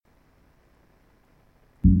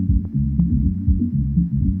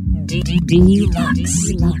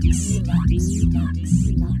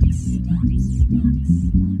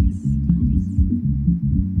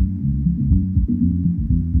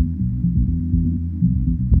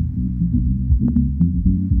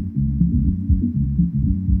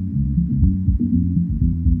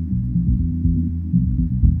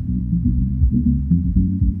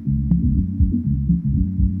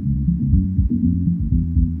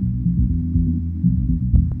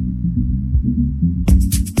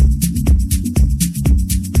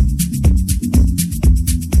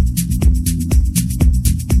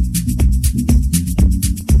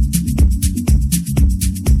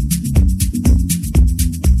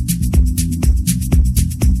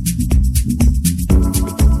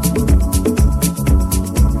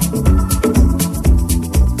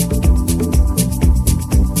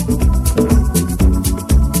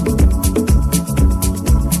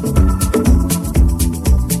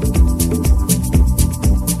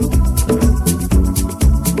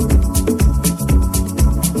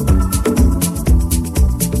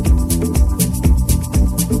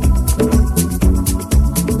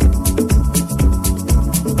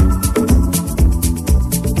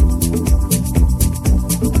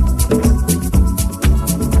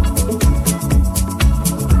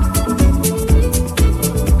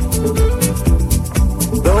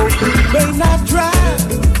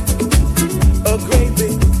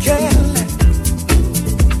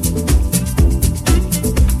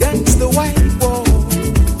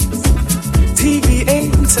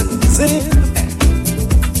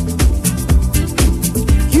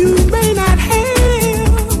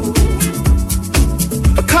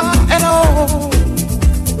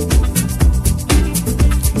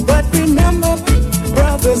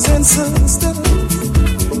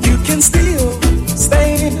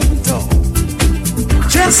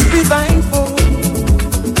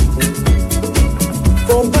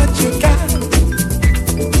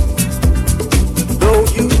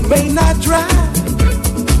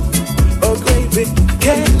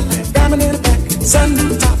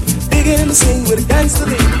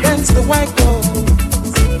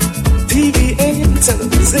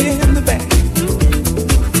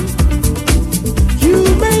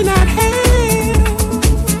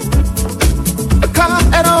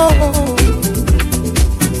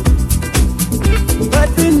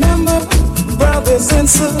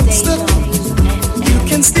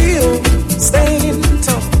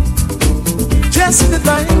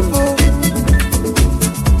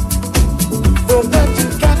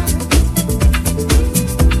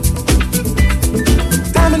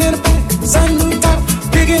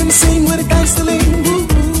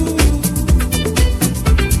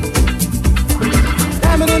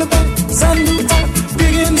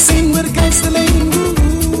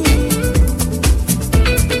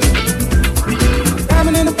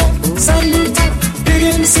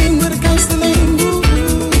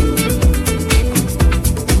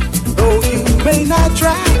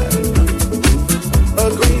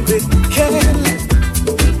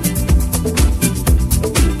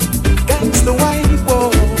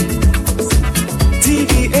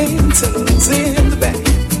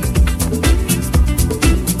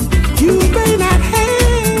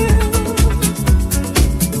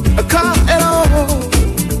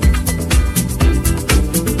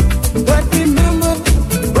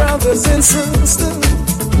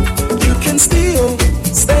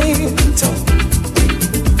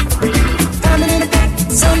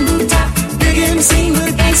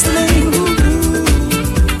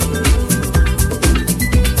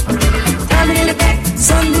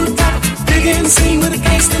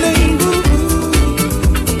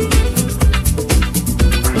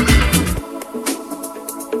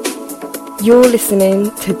You're listening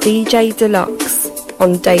to DJ Dlux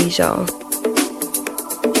on Deja.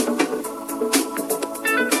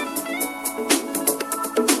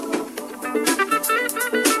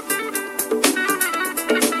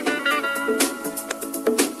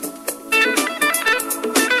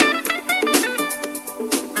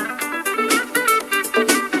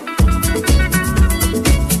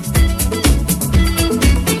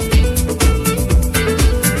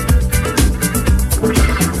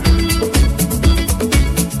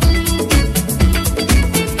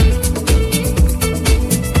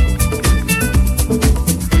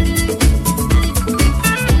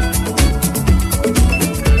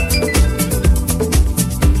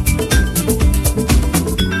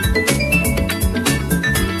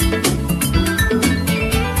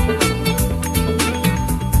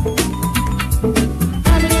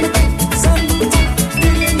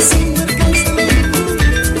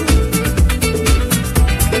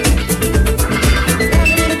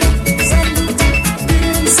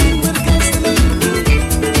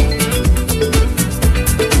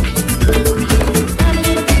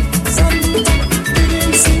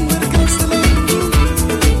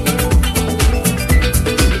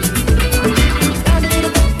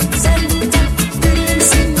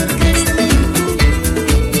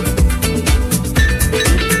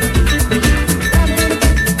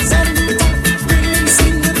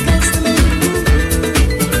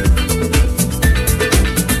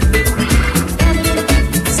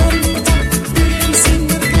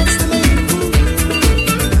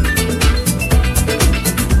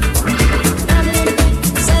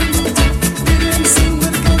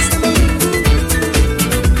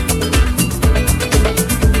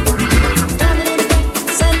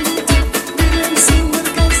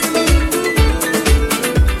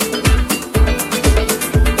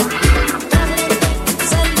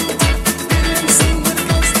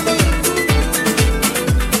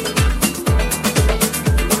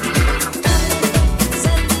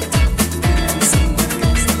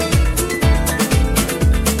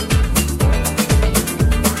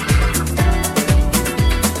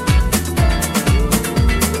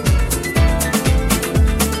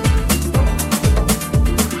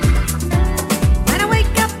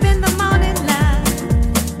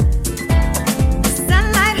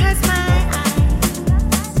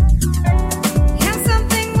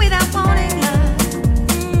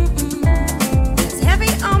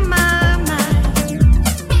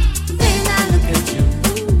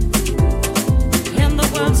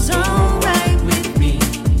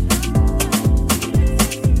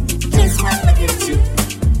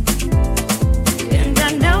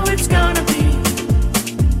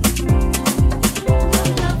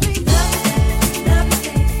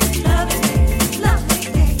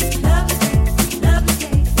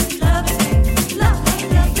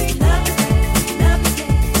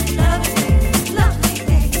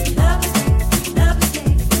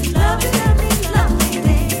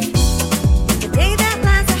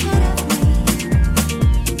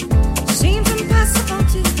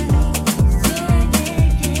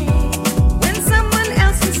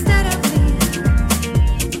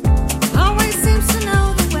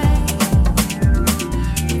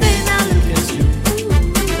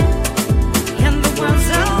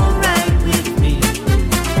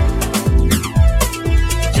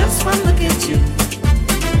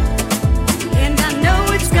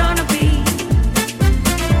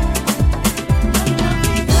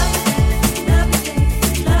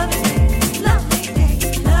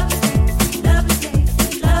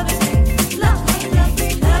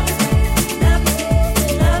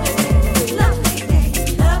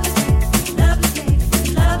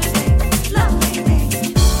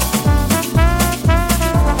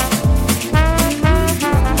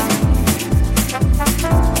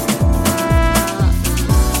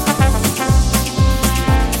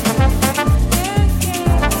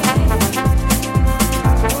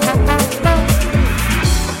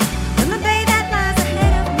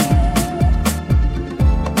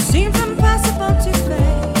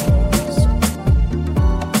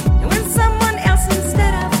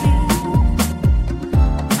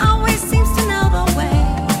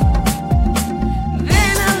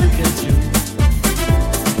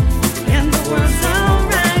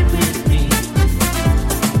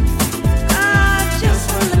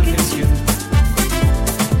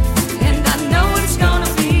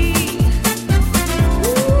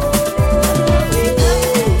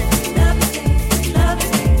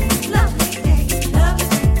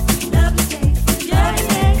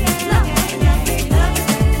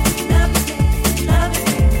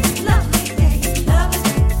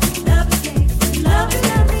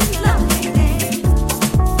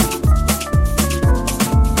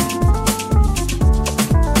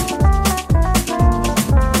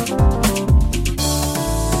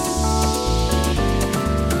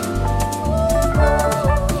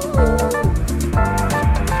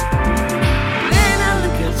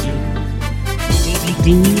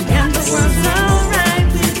 And the world's alright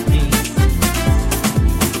with me.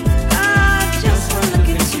 I just wanna look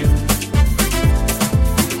at you,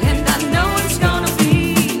 and I know it's gonna be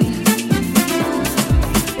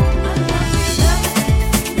a lovely, lovely day,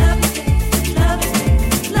 lovely day, lovely day,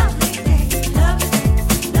 lovely day, lovely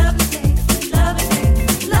day, lovely day, lovely day,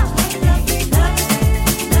 lovely day,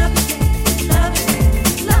 lovely day, lovely day,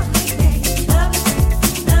 lovely day, lovely day,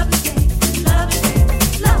 lovely day, lovely day,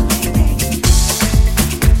 lovely day.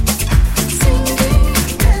 Singing,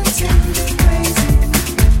 dancing, praising,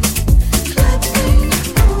 clapping,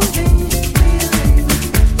 moving, feeling.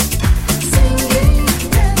 Singing,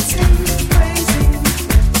 dancing, praising,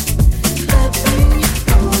 clapping,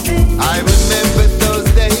 moving. I remember those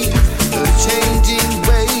days, those changing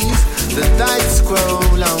ways. The nights grow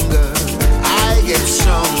longer, I get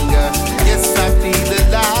stronger. Yes, I feel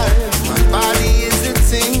alive. My body is a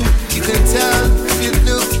thing. You can tell if you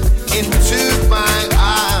look into my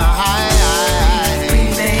eyes.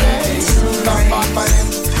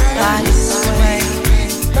 Lights away,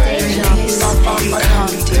 dreams you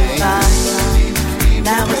can't divide.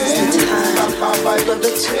 Now is the time to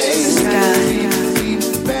the sky.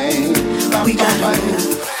 We gotta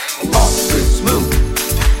move. Always move.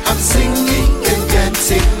 I'm singing and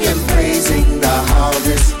dancing and praising the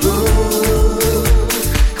harvest moon.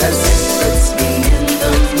 'Cause it puts me in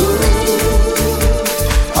the mood.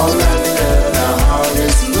 All under the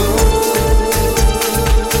harvest moon.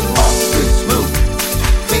 Always move.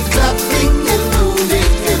 We clapping and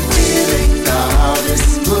moving and feeling the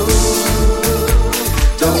harvest moon.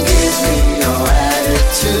 Don't give me no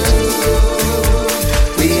attitude.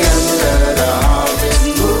 We under the harvest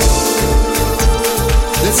moon.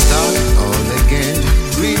 Let's start all again.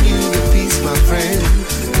 Renew the peace, my friend.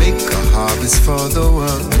 Make a harvest for the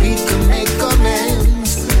world. We can make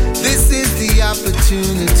amends. This is the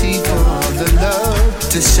opportunity for the love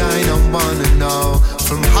to shine on one and all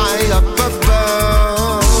from high up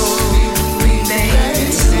above.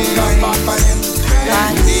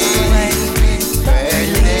 Lights away, dreams we can't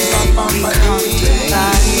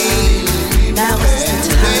divide. Now is the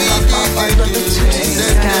time to the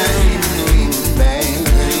sky.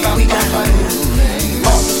 We gotta move.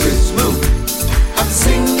 Always move. I'm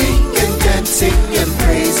singing and dancing and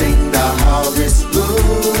praising the harvest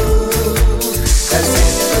moon. 'Cause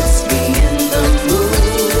it puts me in the mood.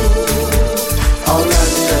 All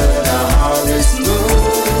under the harvest moon.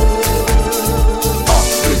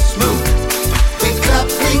 Always move. We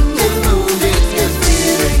clapping and moving and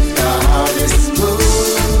feeling the harvest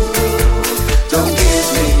moon. Don't give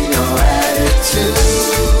me no attitude.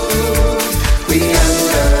 We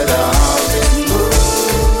under the harvest moon.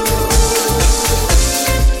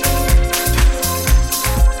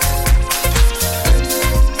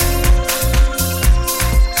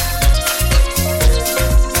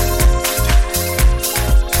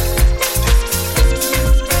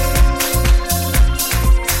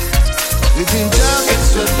 We can jump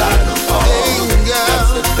extra line of all.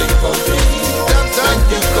 That's the thing for me. When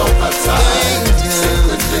you go outside,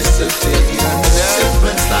 synchronicity.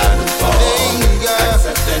 Different style of fall.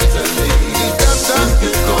 Accidentally.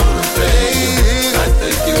 You gonna play. I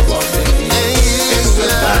think you want me. Extra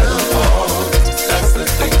line of all. That's the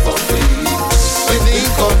thing for me. When you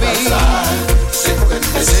go outside,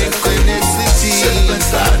 synchronicity. Different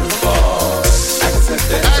style of fall.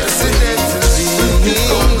 Accidentally. You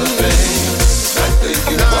gonna play. I think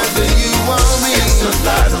you want me. Extra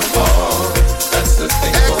line of all. That's the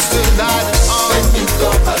thing for me. When you go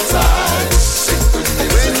outside, synchronicity.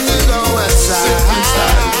 When you go outside, different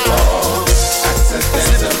style of fall.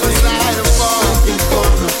 Accidentally. You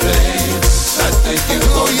gonna play. I think you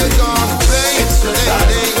gonna play. Extra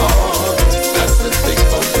line of all. That's the thing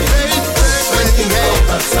for me. When you go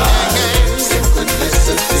outside,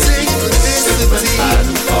 synchronicity. Different style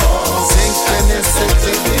of fall.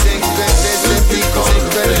 Synchronicity. You gonna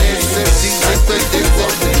play. I think you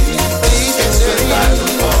want me. Extra line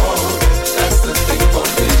of fall. That's the thing for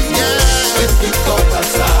me. When you go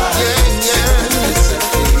outside,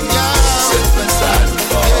 synchronicity. Different style of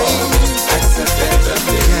fall.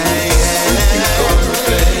 Accidentally. You gonna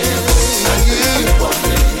play. I think you want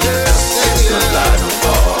me. Extra line of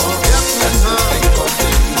fall. That's the thing for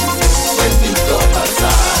me. When you go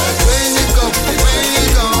outside,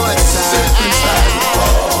 different style of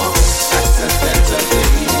fall. Accidentally.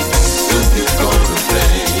 You gonna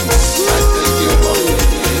play. I think you want me.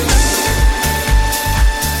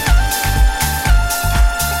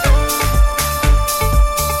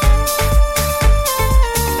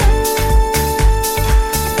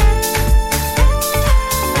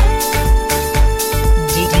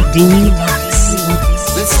 Dlux.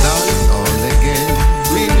 Let's start all again.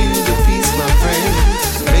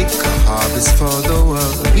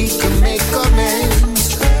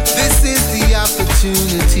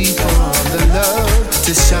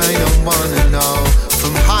 to shine on one and all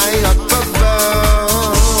from high up above.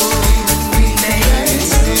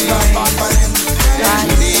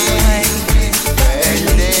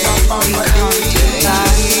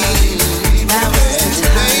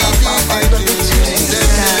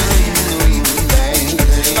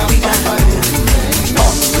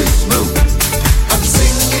 I'm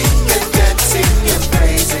singing and dancing and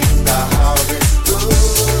praising the harvest moon,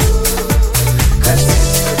 'cause it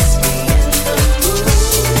puts me in the mood.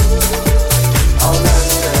 All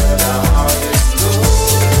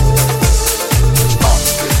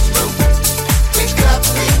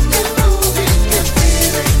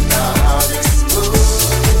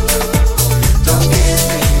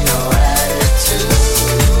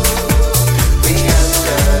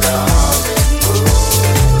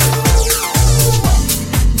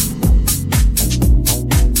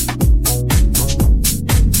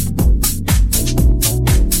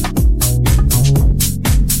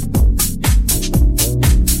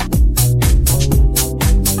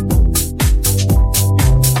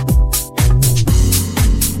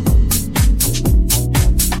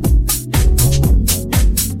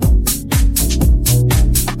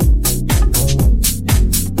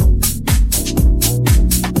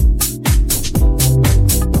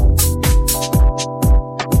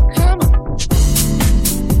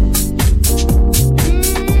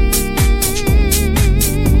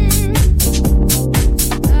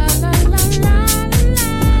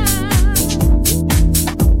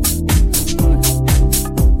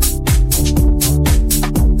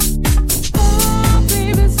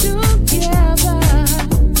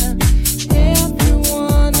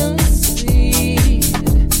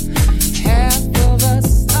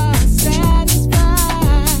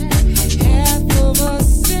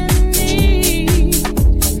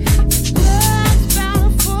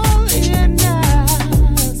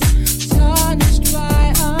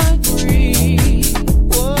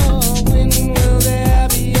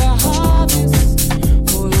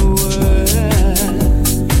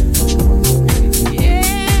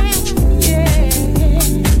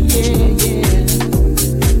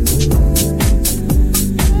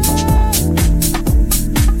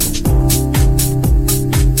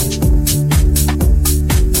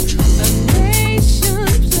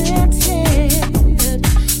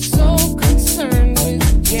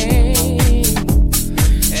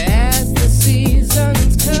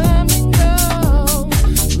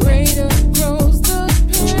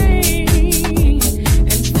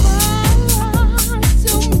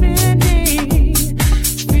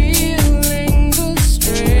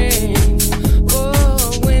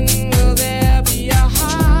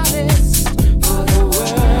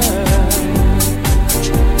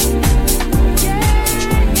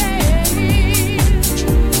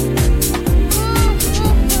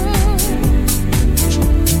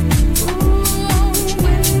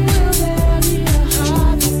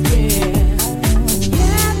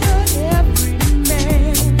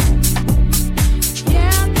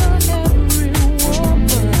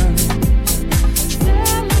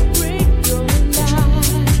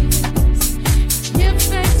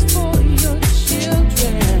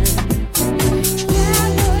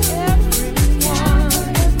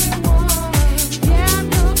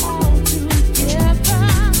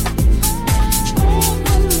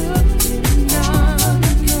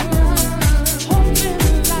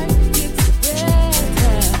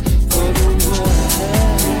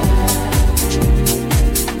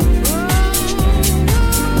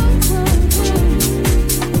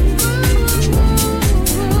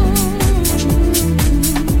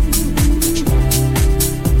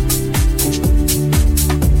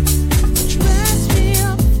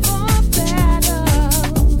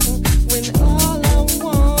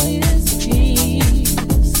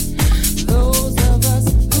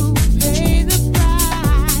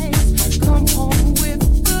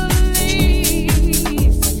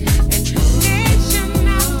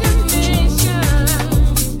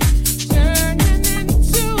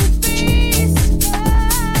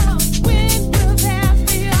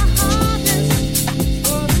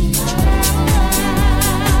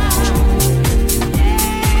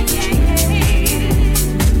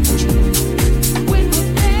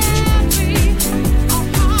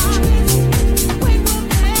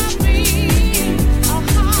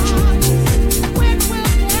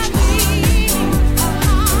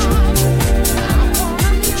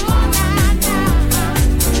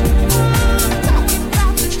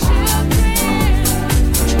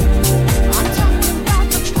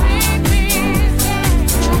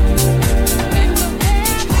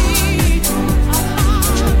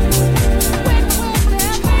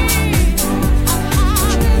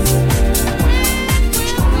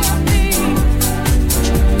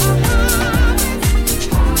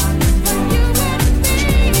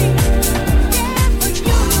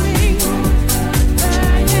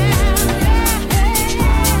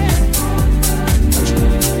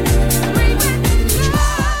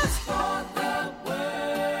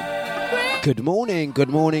Good morning, good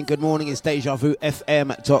morning, good morning. It's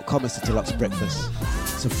dejavufm.com. It's the Dlux breakfast.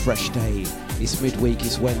 It's a fresh day. It's midweek,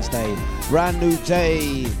 it's Wednesday. Brand new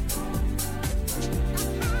day.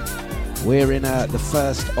 We're in the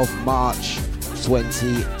 1st of March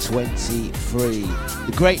 2023.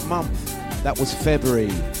 The great month that was February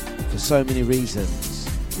for so many reasons.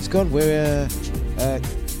 It's gone. We're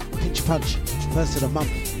pinch punch, 1st of the month,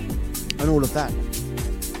 and all of that.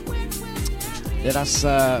 Let us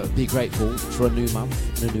be grateful for a new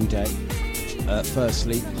month and a new day.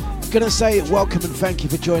 Firstly, I'm going to say welcome and thank you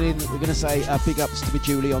for joining. We're going to say big ups to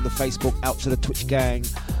Julie on the Facebook, out to the Twitch gang.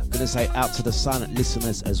 I'm going to say out to the silent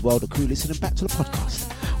listeners as well, the crew listening back to the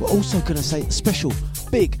podcast. We're also going to say a special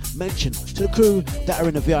big mention to the crew that are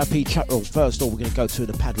in the VIP chat room. First of all, we're going to go to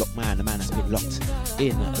the padlock man, the man that's been locked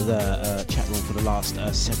in the chat room for the last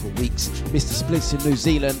several weeks. Mr. Splits in New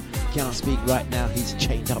Zealand, cannot speak right now, he's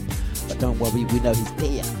chained up. But don't worry, we know he's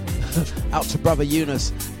there. Out to brother Eunice,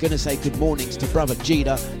 gonna say good mornings to brother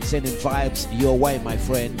Gita, sending vibes your way, my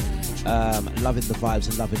friend. Loving the vibes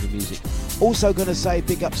and loving the music. Also gonna say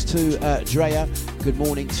big ups to Drea, good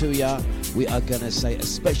morning to ya. We are gonna say a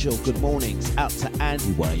special good mornings out to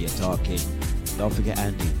Andy while you're talking. Don't forget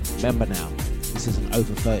Andy, remember now, this is an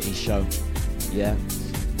over 30 show. Yeah,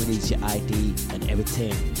 we need your ID and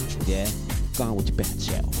everything. Yeah, go on with your bad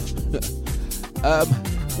self.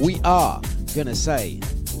 We are going to say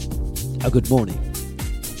a good morning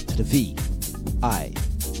to the VIP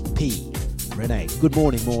Renee. Good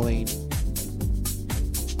morning, Maureen.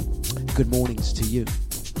 Good mornings to you.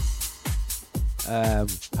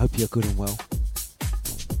 Hope you're good and well.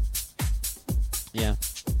 Yeah,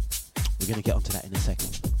 we're going to get onto that in a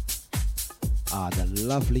second. The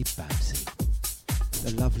lovely Babsy.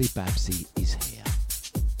 The lovely Babsy is here.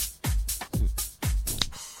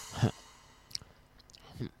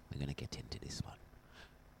 We're going to get into this one.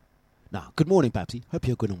 Now, good morning, Babsy. Hope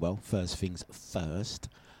you're good and well. First things first.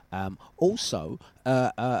 Also,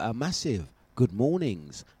 a massive good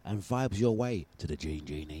mornings and vibes your way to the Gene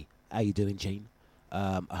Genie. How you doing, Gene?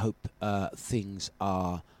 I hope things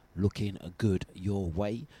are looking good your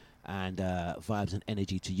way. And vibes and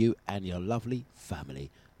energy to you and your lovely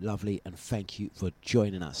family. Lovely, and thank you for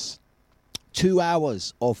joining us. 2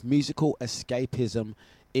 hours of musical escapism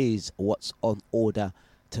is what's on order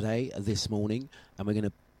today, this morning, and we're going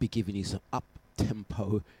to be giving you some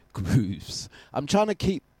up-tempo grooves. I'm trying to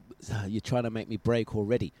keep... You're trying to make me break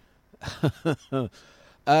already.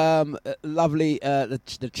 Lovely,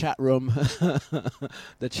 the chat room.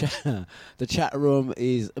 the chat room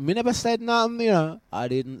is... Me never said nothing, you know. I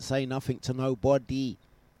didn't say nothing to nobody.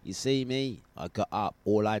 You see me? I got up.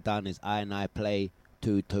 All I done is I play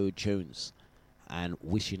two tunes. And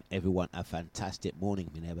wishing everyone a fantastic morning.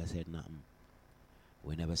 Me never said nothing.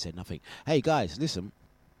 We never said nothing. Hey guys, listen.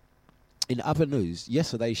 In other news,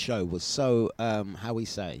 yesterday's show was so, how we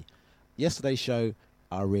say, yesterday's show,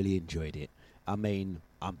 I really enjoyed it. I mean,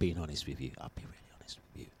 I'm being honest with you. I'll be really honest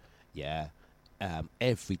with you. Yeah.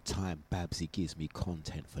 Every time Babsy gives me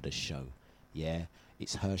content for the show, yeah,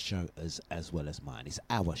 it's her show as well as mine. It's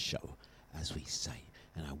our show, as we say.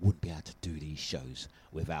 And I wouldn't be able to do these shows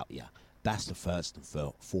without you. That's the first and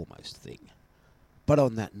foremost thing. But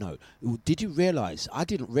on that note, did you realise, I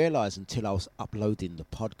didn't realise until I was uploading the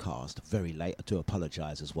podcast very late. I do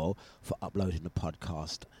apologise as well for uploading the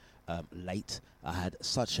podcast late. I had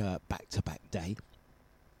such a back-to-back day.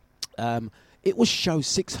 It was show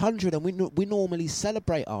 600, and we normally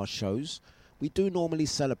celebrate our shows. We do normally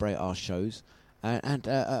celebrate our shows. And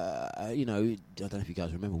you know, I don't know if you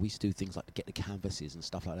guys remember, we used to do things like get the canvases and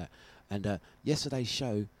stuff like that. And yesterday's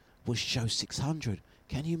show was show 600.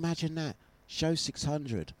 Can you imagine that? Show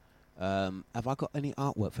 600. Have I got any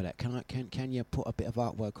artwork for that? Can you put a bit of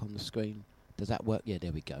artwork on the screen? Does that work? Yeah,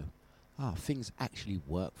 there we go. Things actually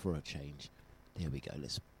work for a change. There we go.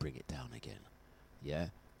 Let's bring it down again. Yeah.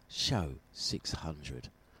 Show 600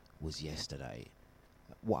 was yesterday.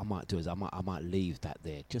 What I might do is I might leave that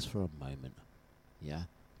there just for a moment. Yeah,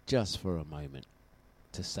 just for a moment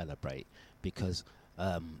to celebrate, because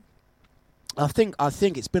I think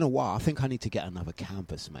it's been a while. I think I need to get another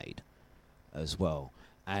canvas made as well,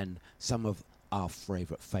 and some of our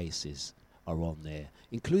favourite faces are on there,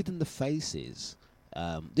 including the faces.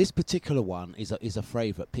 This particular one is a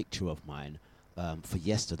favourite picture of mine for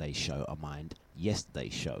yesterday's show.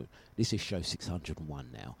 Yesterday's show. This is show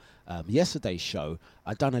 601 now. Yesterday's show,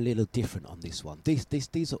 I done a little different on this one.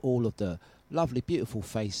 These are all of the lovely, beautiful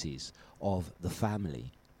faces of the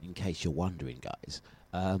family, in case you're wondering, guys,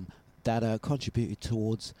 that contributed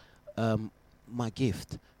towards my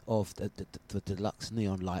gift of the Dlux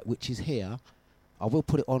neon light, which is here I will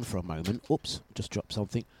put it on for a moment. Oops, just dropped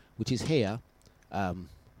something, which is here.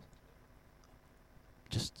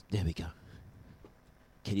 Just there we go.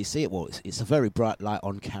 Can you see it? Well, it's a very bright light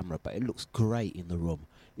on camera, but it looks great in the room.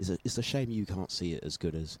 It's a shame you can't see it as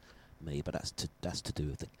good as me, but that's to do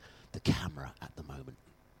with the camera at the moment.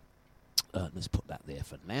 Let's put that there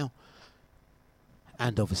for now.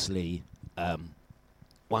 And obviously,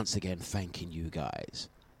 once again, thanking you guys.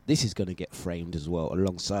 This is going to get framed as well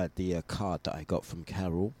alongside the card that I got from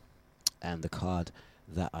Carol and the card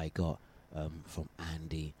that I got from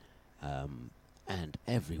Andy and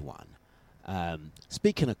everyone.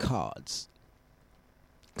 Speaking of cards.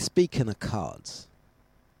 Speaking of cards.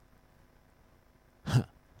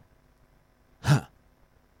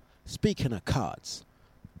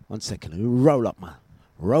 1 second, let me roll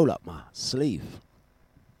up my sleeve.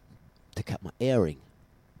 Take out my earring.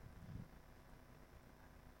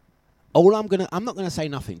 I'm not gonna say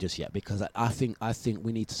nothing just yet because I think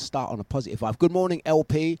we need to start on a positive vibe. Good morning,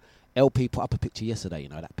 LP. LP put up a picture yesterday. You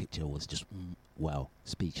know that picture was just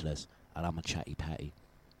speechless. And I'm a chatty patty.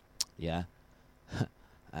 Yeah,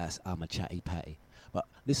 I'm a chatty patty. But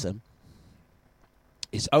listen,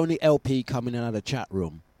 it's only LP coming in out of the chat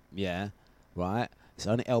room. Yeah, right. It's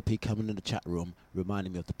only LP coming in the chat room,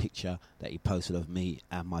 reminding me of the picture that he posted of me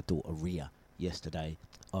and my daughter Ria yesterday.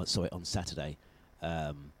 On Saturday.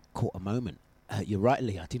 Caught a moment. You're right,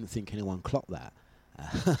 Lee. I didn't think anyone clocked that.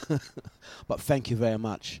 But thank you very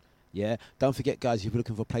much. Yeah. Don't forget, guys, if you're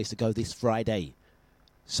looking for a place to go this Friday,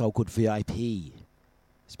 So Good VIP,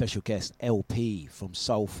 special guest LP from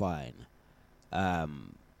Soulfine. I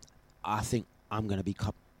think I'm going to be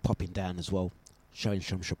popping down as well, showing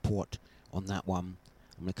some support on that one.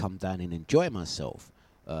 I'm going to come down and enjoy myself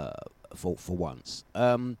for once.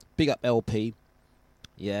 Big up LP.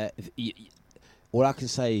 Yeah. All I can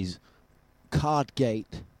say is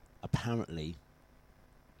Cardgate apparently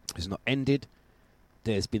has not ended.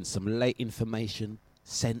 There's been some late information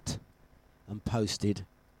sent and posted.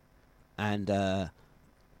 And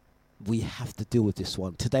we have to deal with this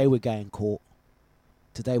one. Today we're going court.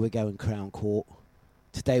 Today we're going Crown Court.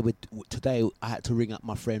 Today I had to ring up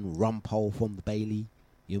my friend Rumpole from the Bailey.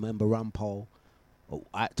 You remember Rumpole?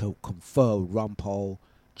 I had to confer with Rumpole.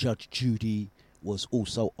 Judge Judy was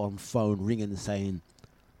also on phone ringing saying,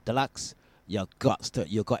 Dlux, you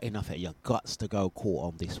got enough here. You guts to go court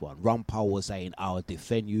on this one. Rumpole was saying, I'll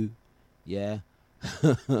defend you. Yeah.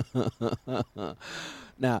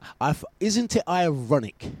 Now, isn't it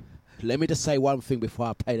ironic? Let me just say one thing before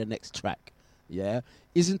I play the next track. Yeah.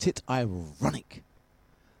 Isn't it ironic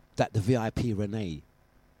that the VIP Renee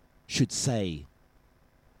should say,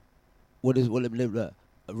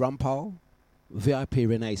 Rumpole? VIP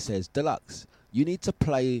Renee says, Dlux, you need to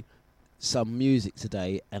play some music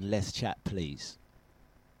today and less chat, please.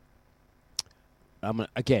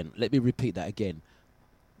 Again, let me repeat that again.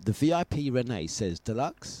 The VIP Renee says,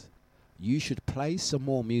 Dlux, you should play some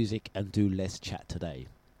more music and do less chat today.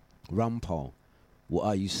 Rumpole, what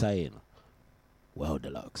are you saying? Well,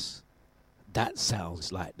 Dlux, that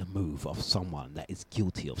sounds like the move of someone that is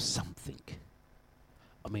guilty of something.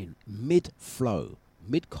 I mean, mid-flow,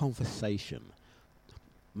 mid-conversation,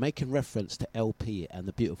 making reference to LP and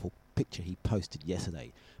the beautiful picture he posted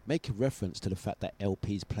yesterday, making reference to the fact that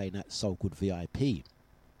LP's playing at So Good VIP.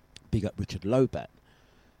 Big up Richard Lobat.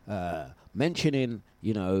 Mentioning,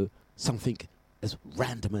 something as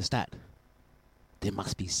random as that. There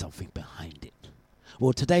must be something behind it.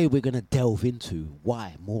 Well, today we're going to delve into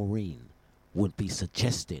why Maureen would be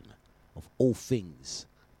suggesting, of all things,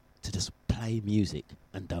 to just play music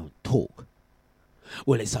and don't talk.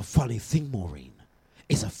 Well, it's a funny thing, Maureen.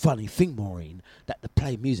 It's a funny thing, Maureen, that the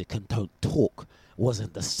play music and don't talk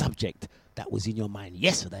wasn't the subject that was in your mind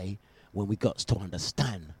yesterday when we got to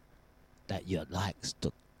understand that you likes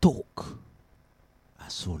to talk.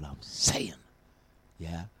 That's all I'm saying.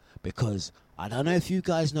 Yeah? Because I don't know if you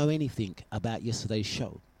guys know anything about yesterday's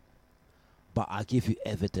show, but I'll give you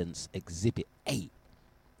evidence, Exhibit 8.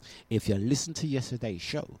 If you listen to yesterday's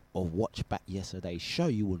show or watch back yesterday's show,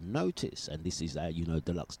 you will notice, and this is how you know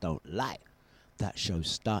Dlux don't lie, that show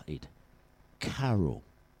started. Carol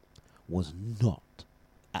was not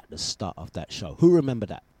at the start of that show. Who remember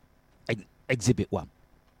that? Exhibit 1.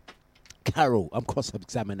 Carol, I'm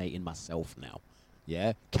cross-examining myself now.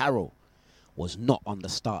 Yeah? Carol was not on the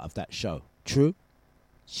start of that show. True?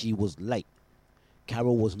 She was late.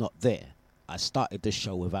 Carol was not there. I started the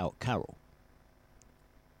show without Carol.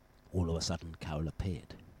 All of a sudden, Carol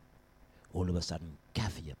appeared. All of a sudden,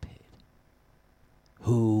 Kathy appeared.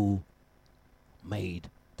 Who made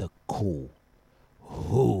the call?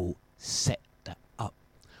 Who set that up?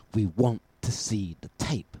 We want to see the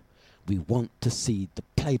tape. We want to see the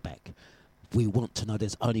playback. We want to know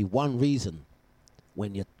there's only one reason.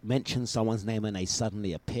 When you mention someone's name and they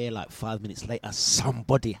suddenly appear like 5 minutes later,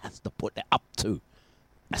 somebody has to put that up to.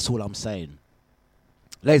 That's all I'm saying.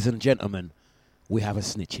 Ladies and gentlemen, we have a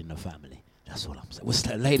snitch in the family. That's all I'm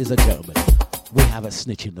saying. Ladies and gentlemen, we have a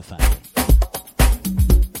snitch in the family.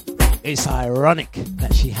 It's ironic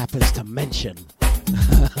that she happens to mention.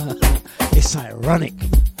 It's ironic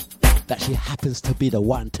that she happens to be the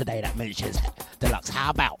one today that mentions Dlux. How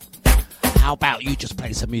about you just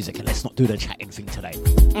play some music and let's not do the chatting thing today?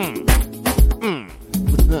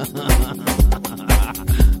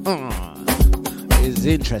 It's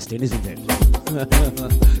interesting, isn't it?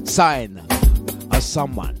 Sign of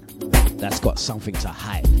someone that's got something to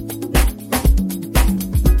hide.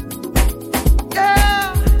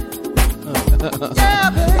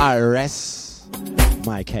 I rest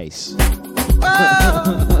my case.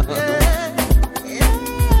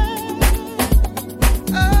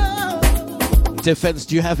 Defense,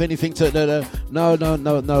 do you have anything to... No,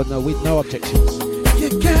 with no objections.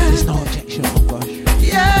 There's no objection, oh gosh.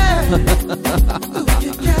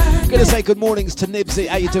 Gonna say good mornings to Nibsy.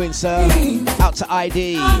 How you doing, sir? Out to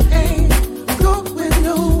ID.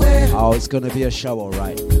 Oh, it's gonna be a show, all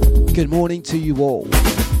right. Good morning to you all.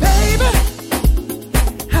 Baby,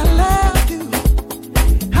 I love you.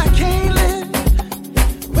 I can't live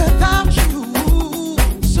without you.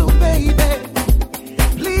 So baby,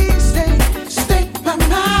 please stay by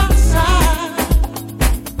my side.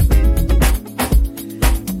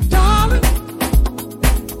 Darling,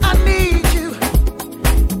 I need you.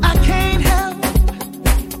 I can't help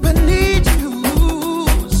but need you.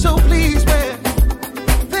 So please wear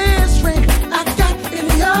this ring I got in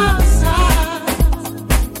your side.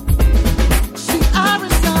 See, I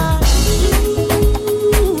reside you.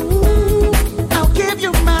 I'll give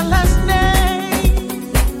you my last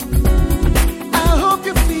name. I hope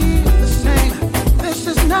you feel the same. This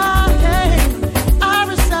is not a game. I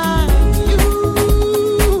reside you.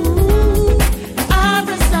 I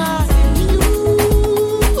reside you.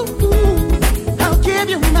 I'll give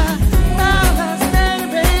you my last name,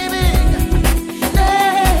 baby.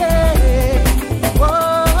 Hey,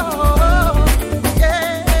 whoa,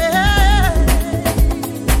 yeah.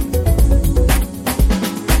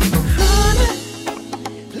 Honey,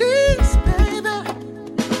 please, baby,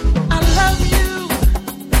 I love you,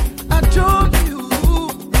 adore you,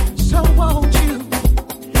 so won't you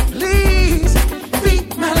please be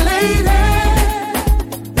my lady?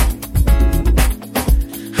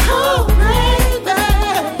 Oh, baby,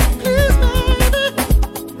 please, baby,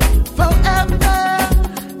 forever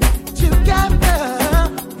together,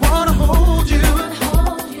 wanna hold you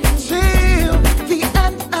till the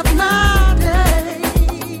end of my day.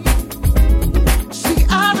 See,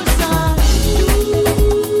 I reside you.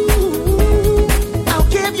 I'll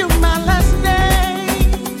give you my last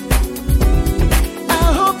name. I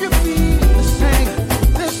hope you feel the same.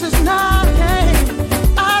 This is not a game.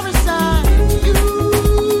 I reside you.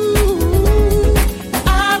 I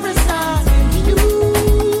reside you.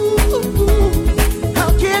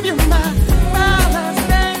 I'll give you my last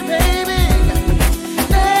name, baby.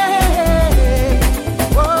 Hey,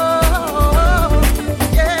 whoa,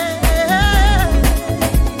 yeah.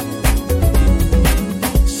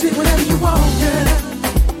 See, whatever you want, girl,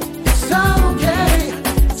 it's okay.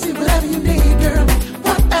 See, whatever you need, girl,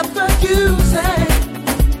 whatever you say,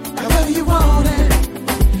 however you want it,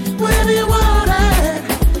 whatever you want it,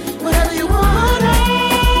 whatever you want it.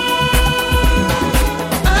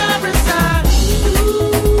 I reside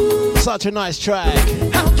you. Such a nice track.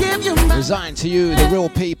 I'll give you my Resigned to you, the real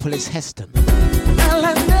people is Heston.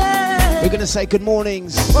 last name. We're gonna say good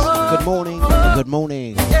mornings. Good morning. Good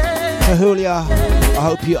morning. To Julia, I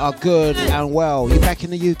hope you are good and well. You back in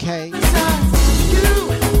the UK?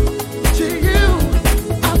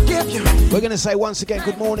 We're gonna say once again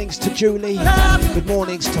good mornings to Julie. Good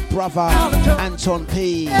mornings to brother Anton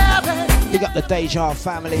P. Big up the Deja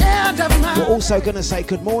family. We're also gonna say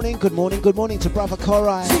good morning to brother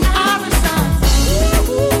Korai.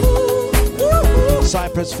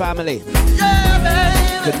 Cyprus family.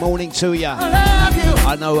 Good morning to ya.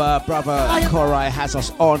 I know brother Korai has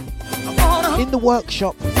us on in the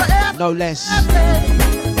workshop, no less.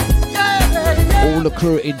 All the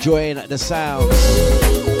crew enjoying the sounds.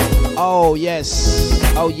 Oh yes,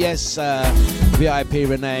 VIP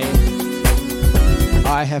Renee.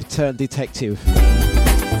 I have turned detective.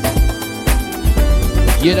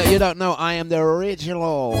 You don't know, I am the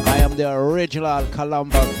original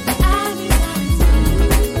Columbo.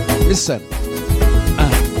 Listen.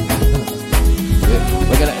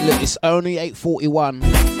 We're gonna look, it's only 8:41.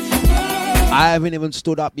 I haven't even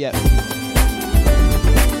stood up yet.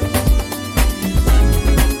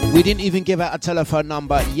 We didn't even give out a telephone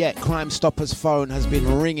number yet. Crime Stopper's phone has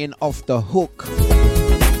been ringing off the hook.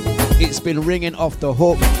 It's been ringing off the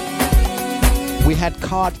hook. We had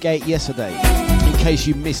Cardgate yesterday, in case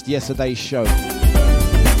you missed yesterday's show.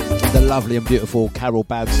 The lovely and beautiful Carol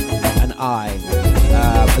Babs and I,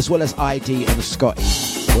 as well as ID and Scotty,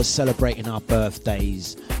 was celebrating our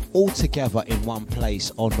birthdays all together in one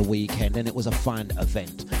place on the weekend, and it was a fun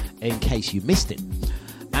event, in case you missed it.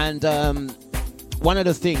 And one of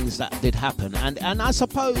the things that did happen, and I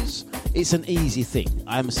suppose it's an easy thing.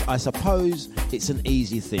 I suppose it's an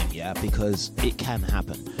easy thing, yeah, because it can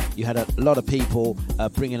happen. You had a lot of people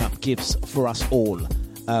bringing up gifts for us all.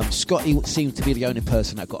 Scotty seemed to be the only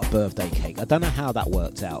person that got a birthday cake. I don't know how that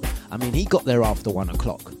worked out. I mean, he got there after 1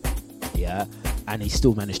 o'clock, yeah, and he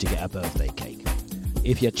still managed to get a birthday cake.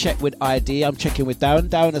 If you check with ID, I'm checking with Darren.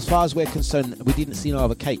 Darren, as far as we're concerned, we didn't see no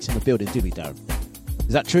other cakes in the building, did we, Darren?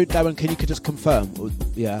 Is that true, Darren? Can you just confirm?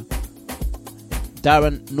 Yeah.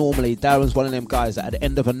 Darren's one of them guys that at the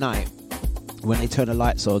end of a night, when they turn the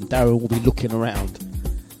lights on, Darren will be looking around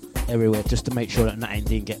everywhere just to make sure that nothing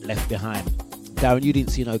didn't get left behind. Darren, you didn't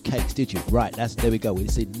see no cakes, did you? Right, there we go. We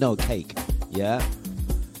didn't see no cake. Yeah.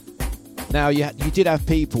 Now, you did have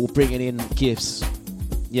people bringing in gifts,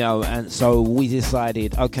 you know, and so we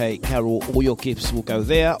decided, okay, Carol, all your gifts will go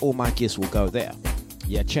there, all my gifts will go there.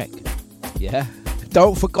 Yeah, check. Yeah.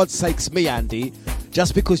 Don't, for God's sakes, me, Andy,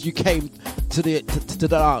 just because you came to the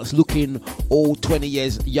dance looking all 20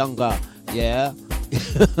 years younger, yeah,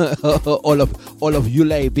 all of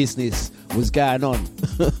Yule business was going on,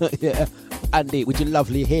 yeah, Andy, with your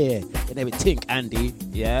lovely hair and everything, Andy,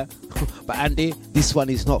 yeah, but Andy, this one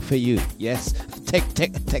is not for you, yes, take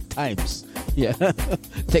times, yeah,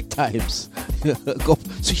 take times, go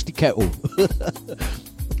switch the kettle.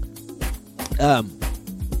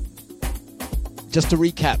 Just to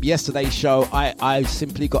recap, yesterday's show, I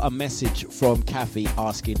simply got a message from Kathy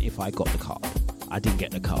asking if I got the card. I didn't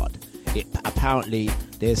get the card. Apparently,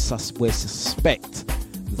 we suspect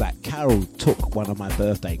that Carol took one of my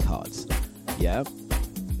birthday cards. Yeah.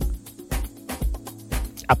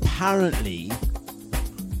 Apparently,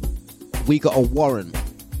 we got a warrant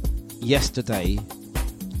yesterday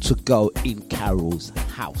to go in Carol's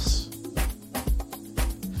house.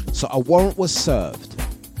 So a warrant was served.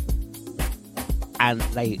 And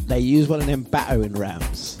they used one of them battering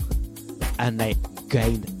rams, and they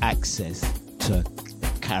gained access to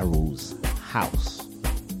Carol's house.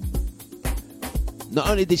 Not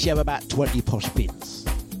only did she have about 20 posh bins,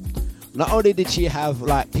 not only did she have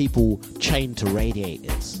like people chained to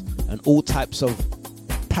radiators and all types of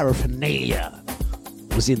paraphernalia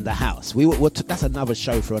was in the house. That's another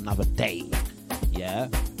show for another day. Yeah.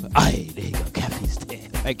 Aye, there you go. Kathy's there.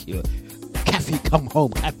 Thank you. Kathy, come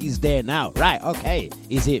home. Kathy's there now. Right, okay.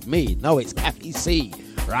 Is it me? No, it's Kathy C.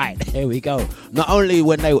 Right, here we go. Not only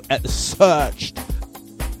when they searched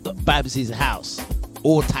Babs's house,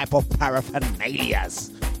 all type of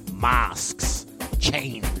paraphernalias, masks,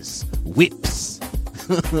 chains, whips,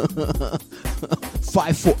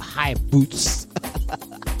 5-foot-high boots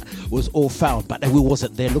was all found, but we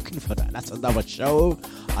wasn't there looking for that. That's another show,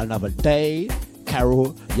 another day.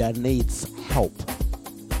 Carol, you needs help.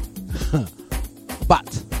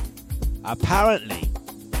 But apparently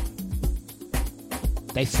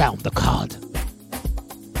they found the card.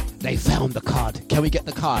 They found the card. Can we get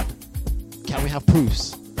the card? Can we have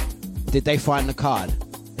proofs? Did they find the card?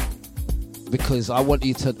 Because I want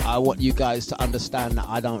you guys to understand that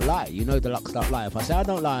I don't lie. You know Dlux don't lie. If I say I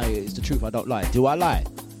don't lie, it's the truth. I don't lie. Do I lie?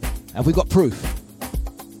 Have we got proof?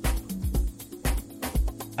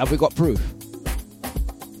 Have we got proof?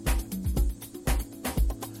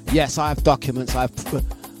 Yes, I have documents.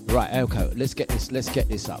 Right, okay. Let's get this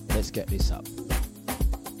up. Let's get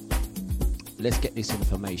this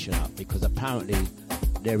information up, because apparently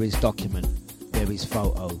there is document, there is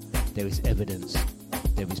photo, there is evidence,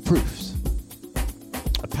 there is proofs.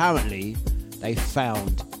 Apparently they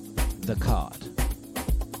found the card.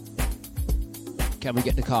 Can we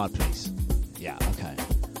get the card, please? Yeah, okay.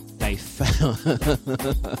 They found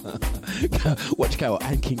watch Carol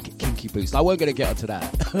and kinky boots. I weren't going to get onto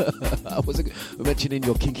that. I wasn't mentioning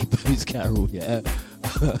your kinky boots, Carol. Yeah,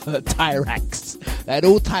 tie racks. They had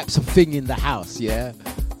all types of thing in the house. Yeah,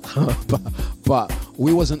 but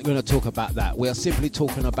we wasn't going to talk about that. We are simply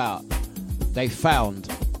talking about they found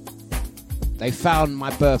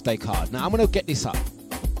my birthday card. Now I'm going to get this up.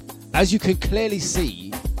 As you can clearly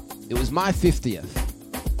see, it was my 50th,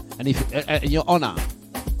 and in your honour,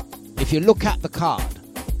 if you look at the card,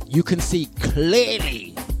 you can see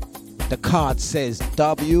clearly The card says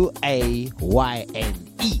WAYNE.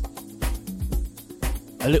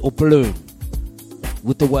 A little balloon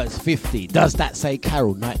with the words 50. Does that say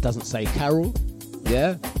Carol? No, it doesn't say Carol.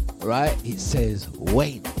 Yeah, right? It says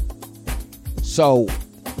Wayne. So,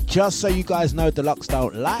 just so you guys know, Dlux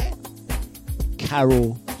don't lie,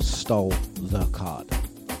 Carol stole the card.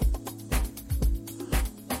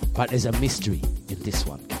 But there's a mystery in this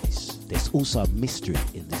one, guys. There's also a mystery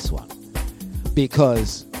in this one.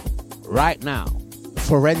 Because right now,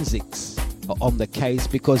 forensics are on the case.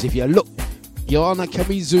 Because if you look, Your Honor, can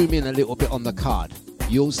we zoom in a little bit on the card?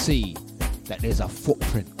 You'll see that there's a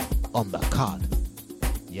footprint on the card.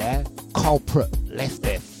 Yeah? Culprit left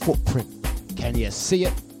their footprint. Can you see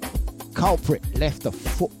it? Culprit left a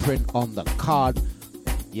footprint on the card.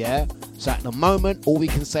 Yeah? So at the moment, all we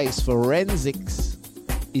can say is forensics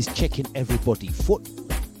is checking everybody's foot.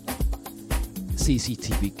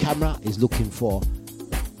 CCTV camera is looking for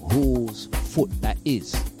whose foot that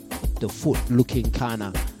is. The foot looking kind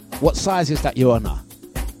of... What size is that, Your Honor?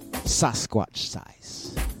 Sasquatch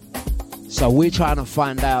size. So we're trying to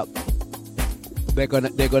find out. They're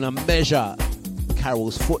gonna measure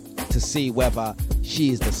Carol's foot to see whether she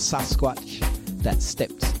is the Sasquatch that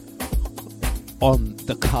stepped on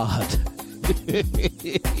the card.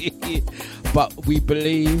 But we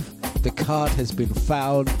believe the card has been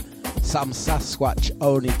found. Some Sasquatch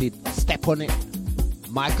only did step on it.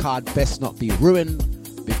 My card best not be ruined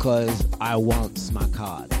because I want my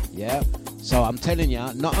card. Yeah. So I'm telling you,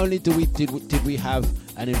 not only did we have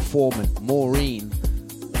an informant, Maureen.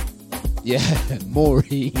 Yeah,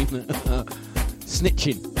 Maureen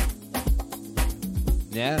snitching.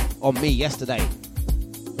 Yeah, on me yesterday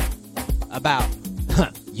about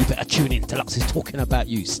you better tune in. Dlux is talking about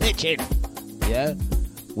you snitching. Yeah,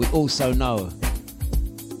 we also know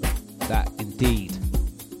that indeed,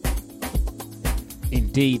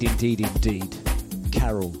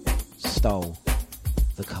 Carol stole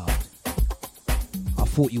the card. I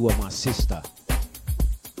thought you were my sister.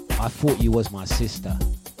 I thought you was my sister.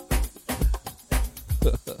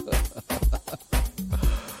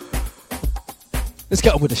 Let's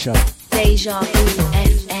get on with the show.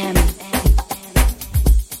 dejavufm.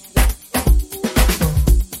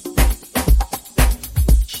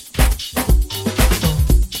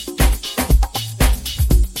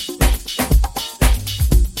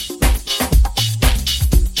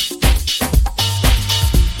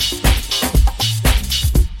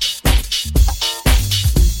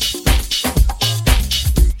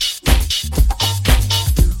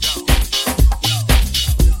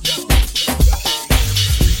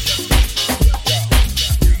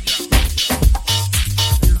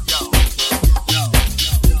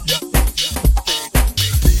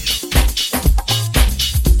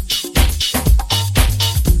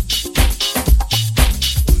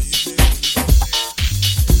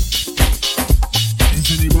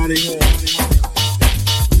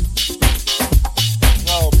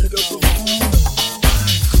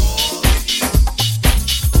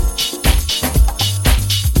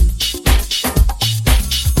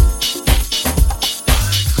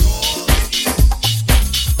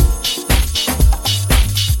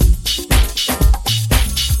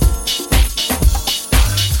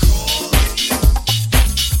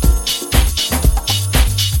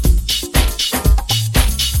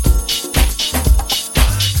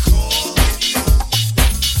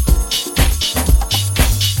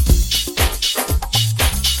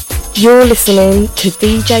 You're listening to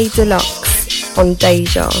DJ Dlux on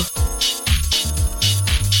Deja.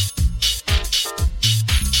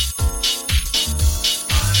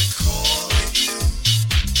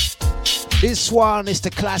 This one is the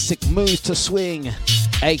classic Move to Swing,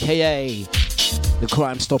 aka the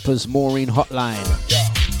Crime Stoppers Maureen Hotline.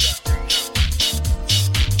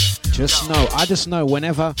 I just know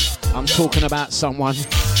whenever I'm talking about someone,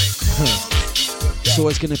 it's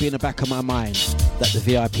always going to be in the back of my mind that the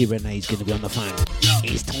VIP Renee is going to be on the phone.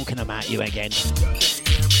 He's talking about you again.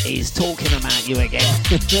 He's talking about you again.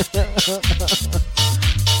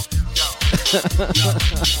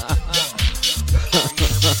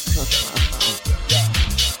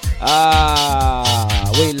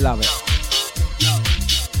 We love it.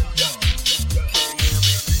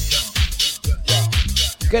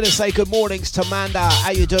 Gonna say good mornings to Manda.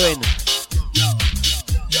 How you doing?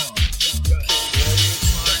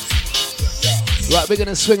 Right, we're going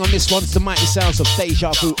to swing on this one to the mighty sounds of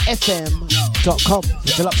dejavufm.com for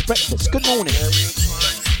Dlux Breakfast. Good morning.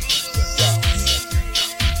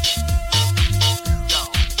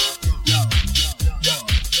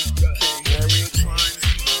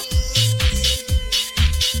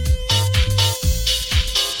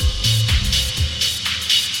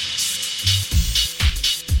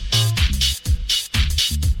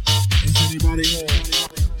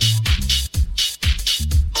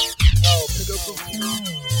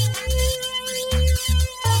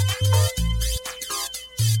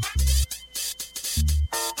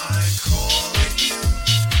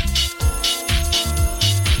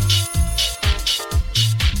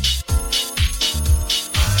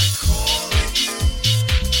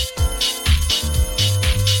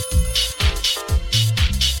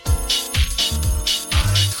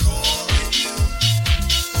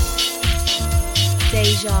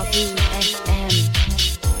 dejavufm.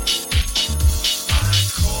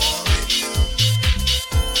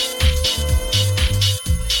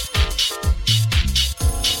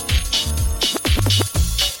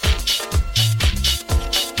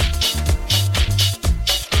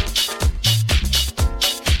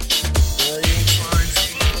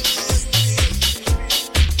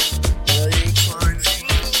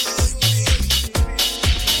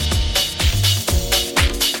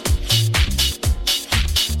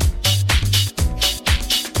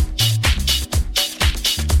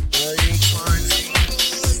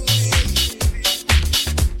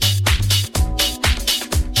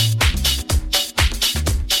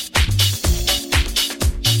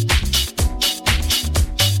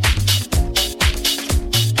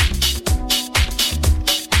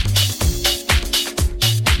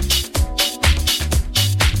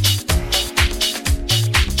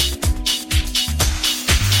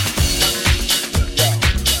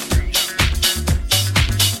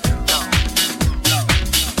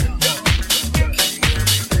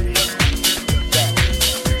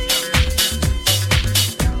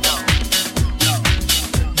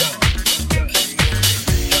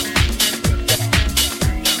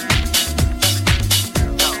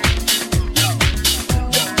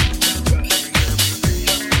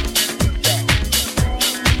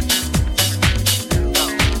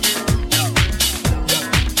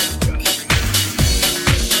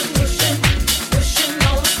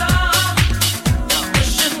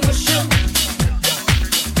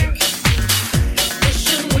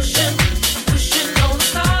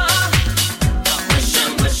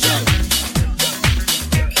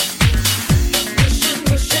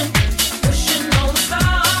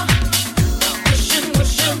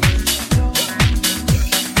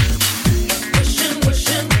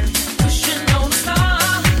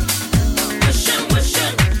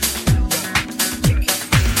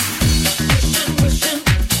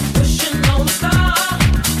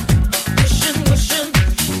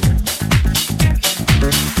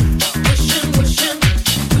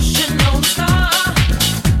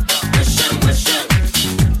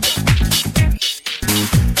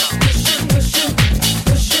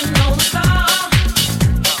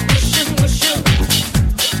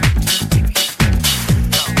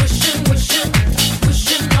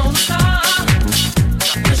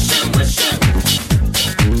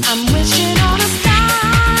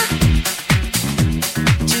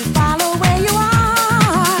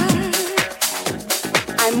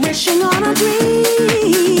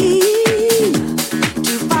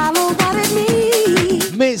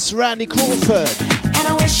 Miss Randy Crawford. And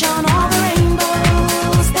I wish on all the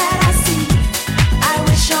rainbows that I see. I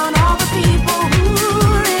wish on all the people who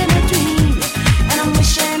are in a dream. And I'm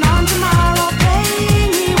wishing on tomorrow,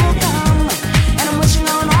 pain he will come. And I'm wishing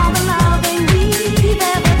on all the loving we've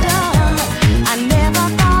ever done. I never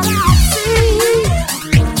thought I'd see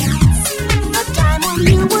a time when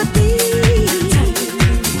you would be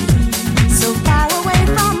so far away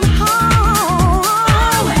from home,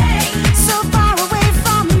 so far away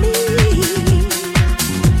from me.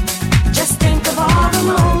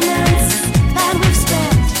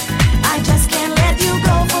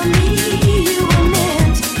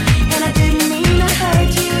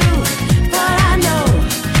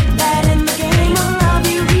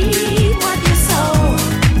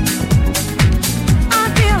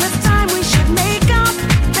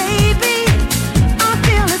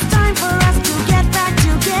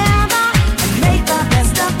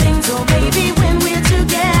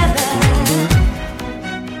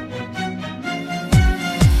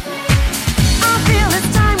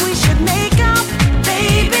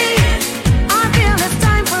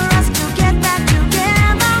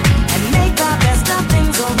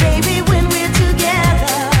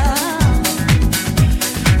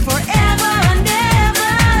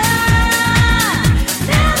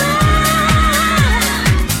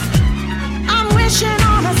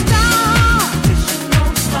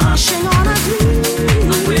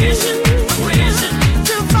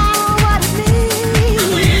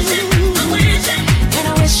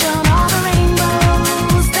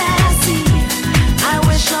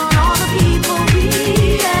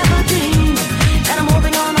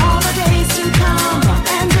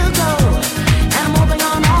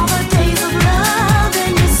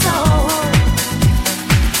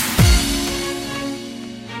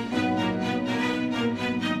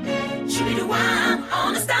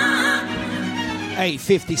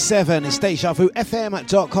 8:57. It's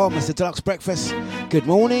dejavufm.com. It's the Dlux Breakfast. Good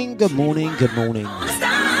morning, good morning, good morning.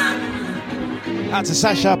 Out to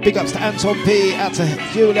Sasha, big ups to Anton P, out to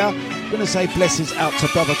Julia. Gonna say blessings out to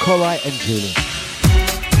brother Corai and Julia.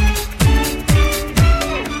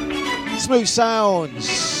 Smooth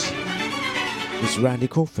sounds. It's Randy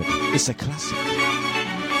Crawford. It's a classic.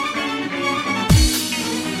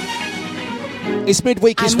 It's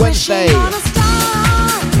midweek, it's Wednesday.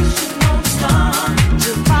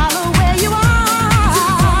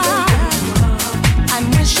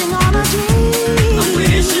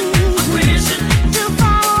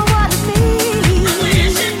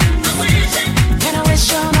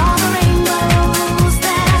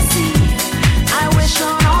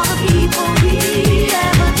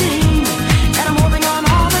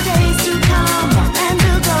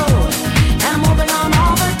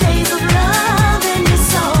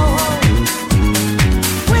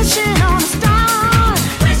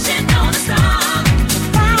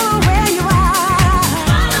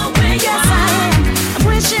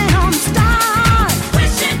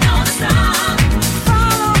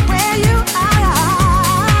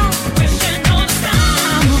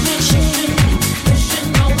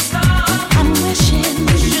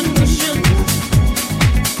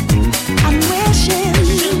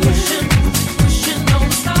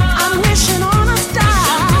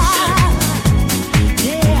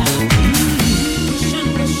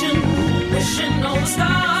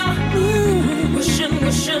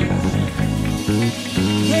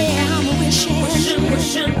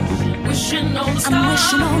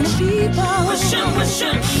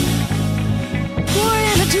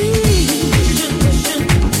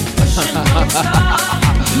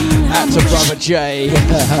 That's a brother Jay.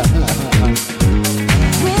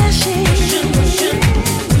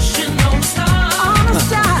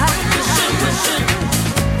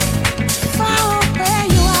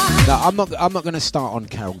 No, I'm not going to start on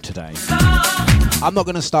Carol today. I'm not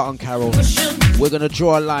going to start on Carol. We're going to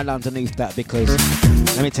draw a line underneath that because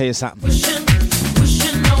let me tell you something.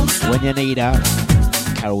 When you need her,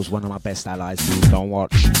 Carol's one of my best allies. Don't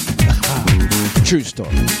watch. True story.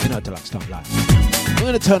 You know Dlux don't lie. We're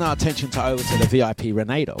going to turn our attention over to the VIP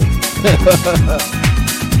Renato.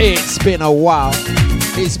 It's been a while.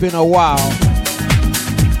 It's been a while.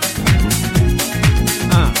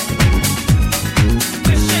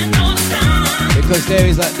 Because there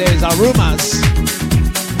is a rumors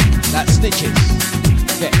that snitches.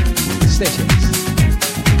 Yeah, snitches.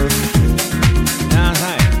 You know what I'm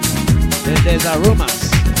saying? There's a rumors.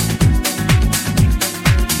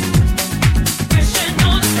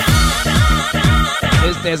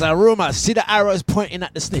 There's a rumor. See the arrows pointing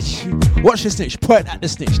at the snitch. Watch the snitch. Point at the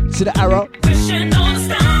snitch. See the arrow?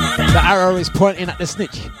 The arrow is pointing at the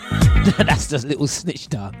snitch. That's the little snitch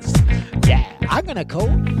dance. Yeah, I'm gonna call.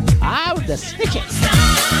 I'm the snitches.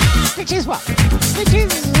 Snitches what?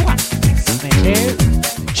 Snitches what?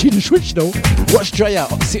 Snitches. She the switch though. Watch Drea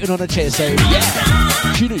sitting on a chair saying,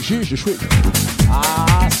 yeah. She's the switch.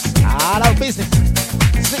 Start of business.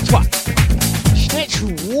 Snitch what? Snitch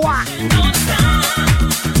what?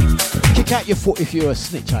 Kick out your foot if you're a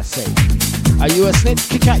snitch, I say. Are you a snitch?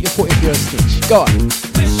 Kick out your foot if you're a snitch. Go on.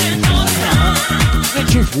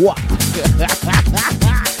 Snitch is what?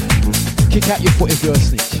 Kick out your foot if you're a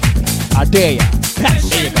snitch. I dare ya.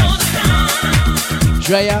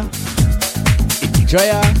 There you go.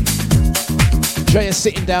 Drea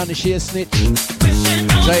sitting down, is she a snitch?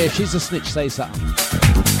 Drea, if she's a snitch, say something.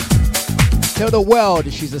 Tell the world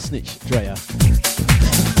if she's a snitch, Drea.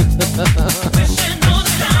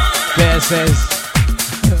 Bear says,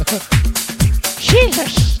 she's a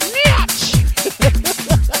snitch.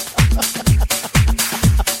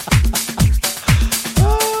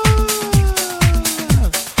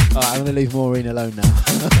 Alright, I'm going to leave Maureen alone now.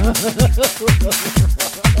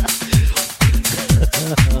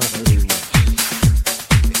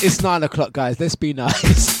 It's 9 o'clock, guys. Let's be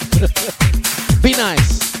nice. Be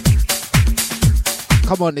nice.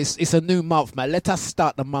 Come on, it's a new month, man. Let us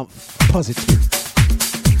start the month positive.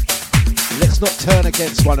 Let's not turn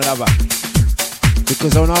against one another.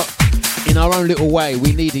 Because in our own little way,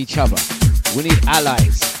 we need each other. We need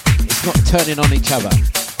allies. It's not turning on each other.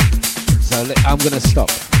 So I'm going to stop.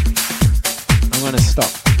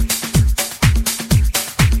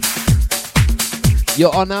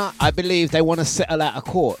 Your Honour, I believe they want to settle out of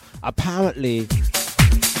court. Apparently,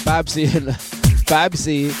 Babsy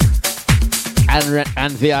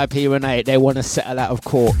and VIP Renee, they want to settle out of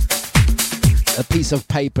court. A piece of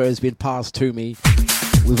paper has been passed to me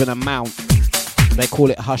with an amount. They call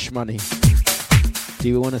it hush money. Do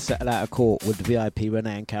you want to settle out of court with VIP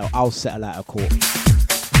Renee and Carol? I'll settle out of court.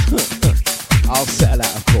 I'll settle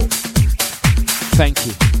out of court. Thank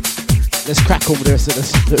you. Let's crack on with the rest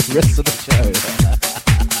of the show.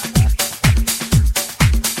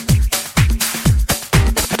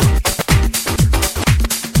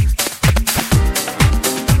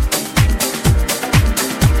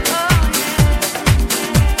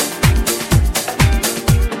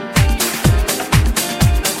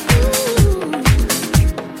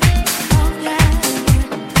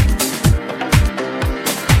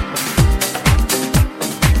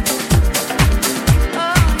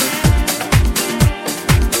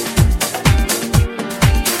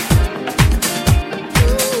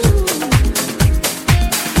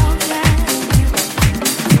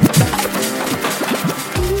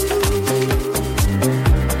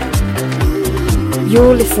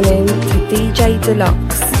 You're listening to DJ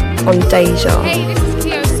Dlux on Deja. Hey, this is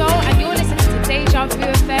Cleo Soul, and you're listening to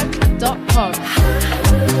dejavufm.com.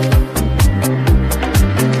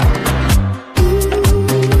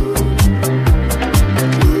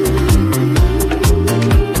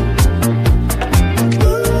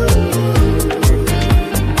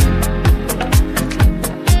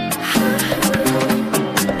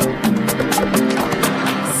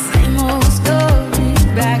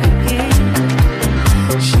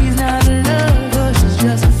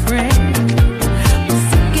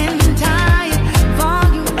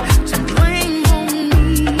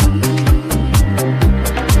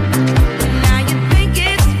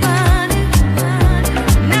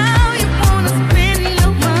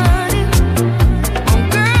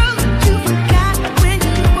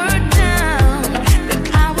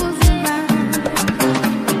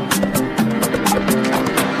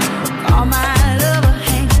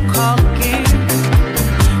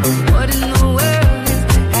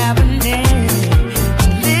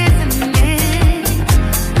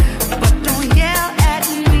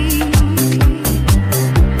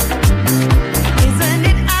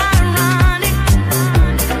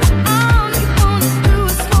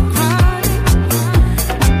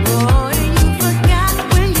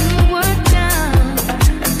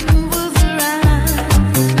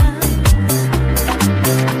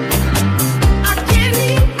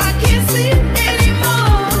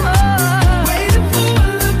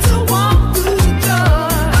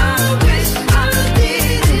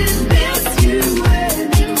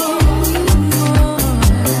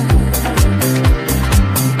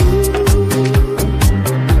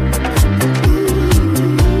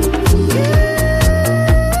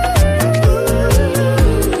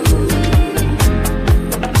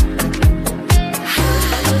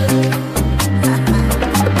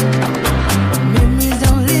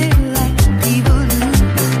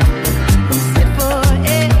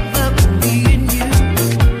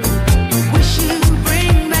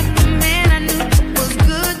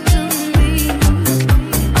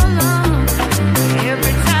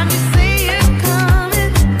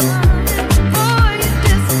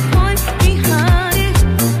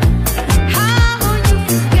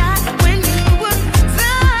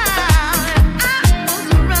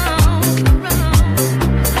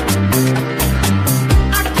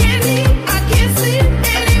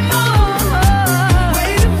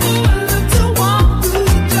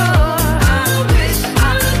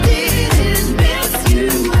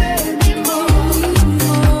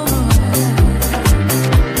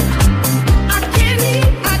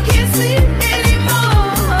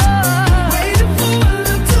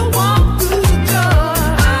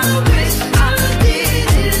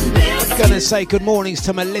 Say good mornings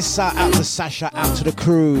to Melissa, out to Sasha, out to the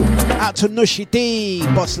crew, out to Nushi D,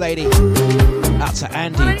 boss lady, out to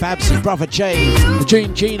Andy, Babsy, brother Jay, the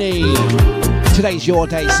Dream Genie. Today's your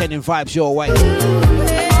day, sending vibes your way.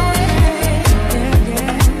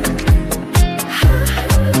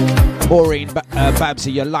 Maureen,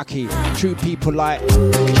 Babsy, you're lucky. True people like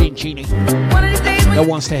Dream Genie that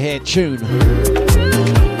wants to hear tune.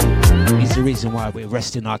 He's the reason why we're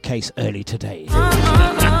resting our case early today.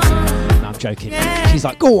 I'm joking. She's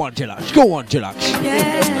like, go on, Dlux, go on, Dlux.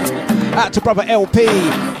 Out to brother LP,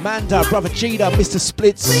 Manda, brother Gina, Mr.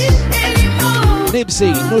 Splits,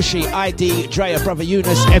 Nibsy, Nushi, ID, Drea, brother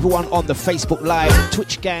Eunice, everyone on the Facebook Live,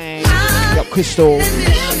 Twitch gang, got Crystal,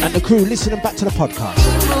 and the crew listening back to the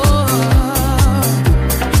podcast.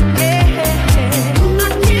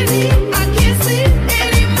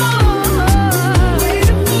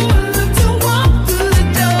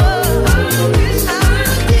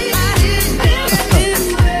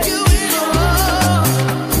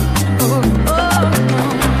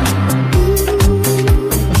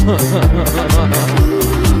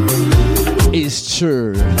 It's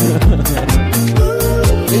true.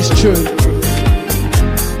 It's true.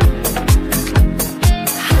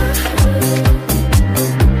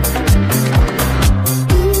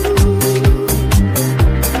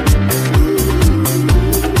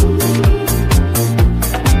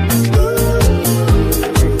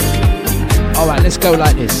 go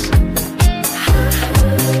like this.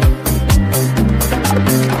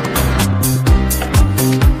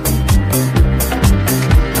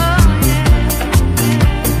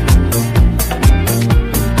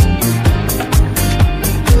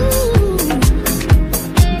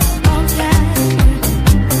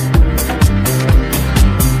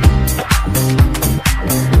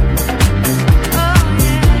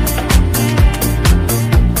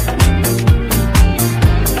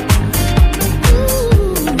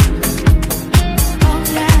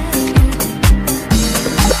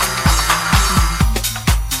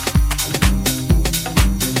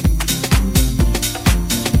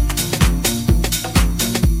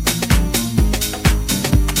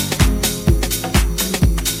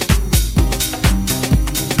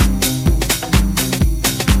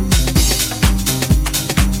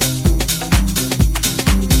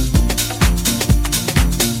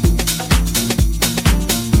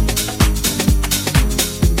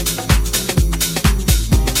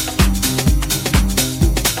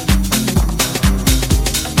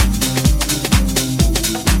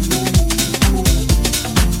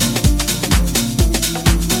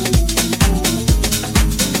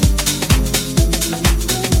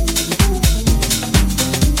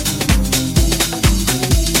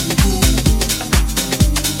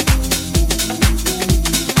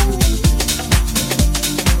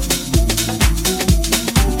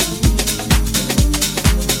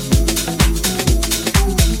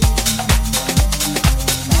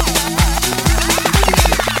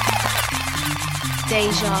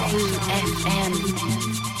 dejavufm.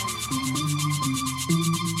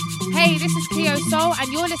 Hey, this is Cleo Soul,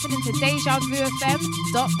 and you're listening to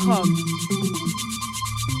dejavufm.com.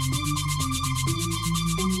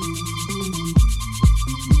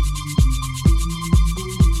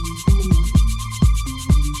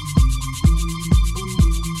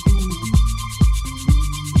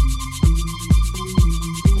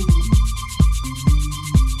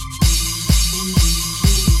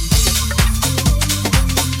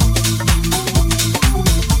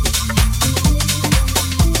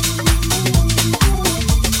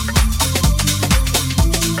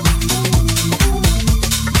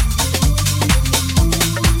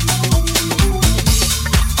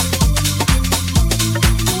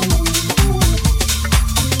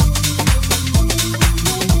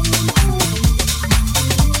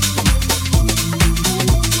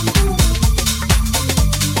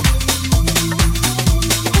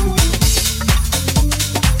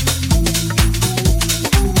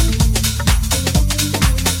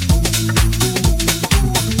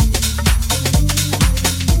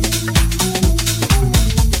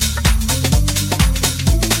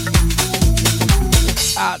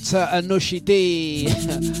 Nushi D.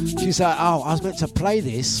 She's like, oh, I was meant to play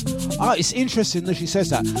this. Oh, it's interesting that she says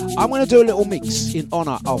that. I'm going to do a little mix in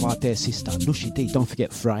honour of our dear sister, Nushi D. Don't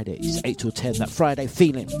forget Fridays, 8 till 10, that Friday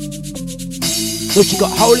feeling. Nushi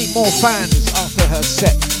got wholly more fans after her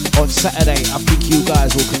set on Saturday. I think you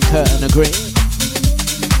guys will concur and agree.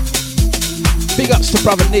 Big ups to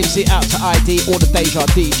brother Nibsy, out to ID, all the Deja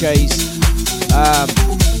DJs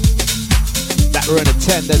that were in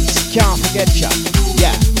attendance. Can't forget ya.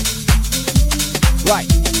 Yeah. Right,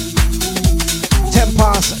 10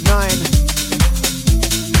 past 9.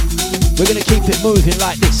 We're going to keep it moving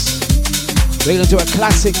like this. We're going to do a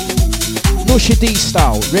classic Nushi D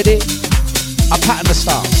style. Ready? I pattern the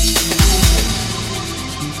style.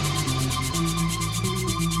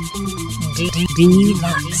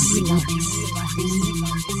 Dlux.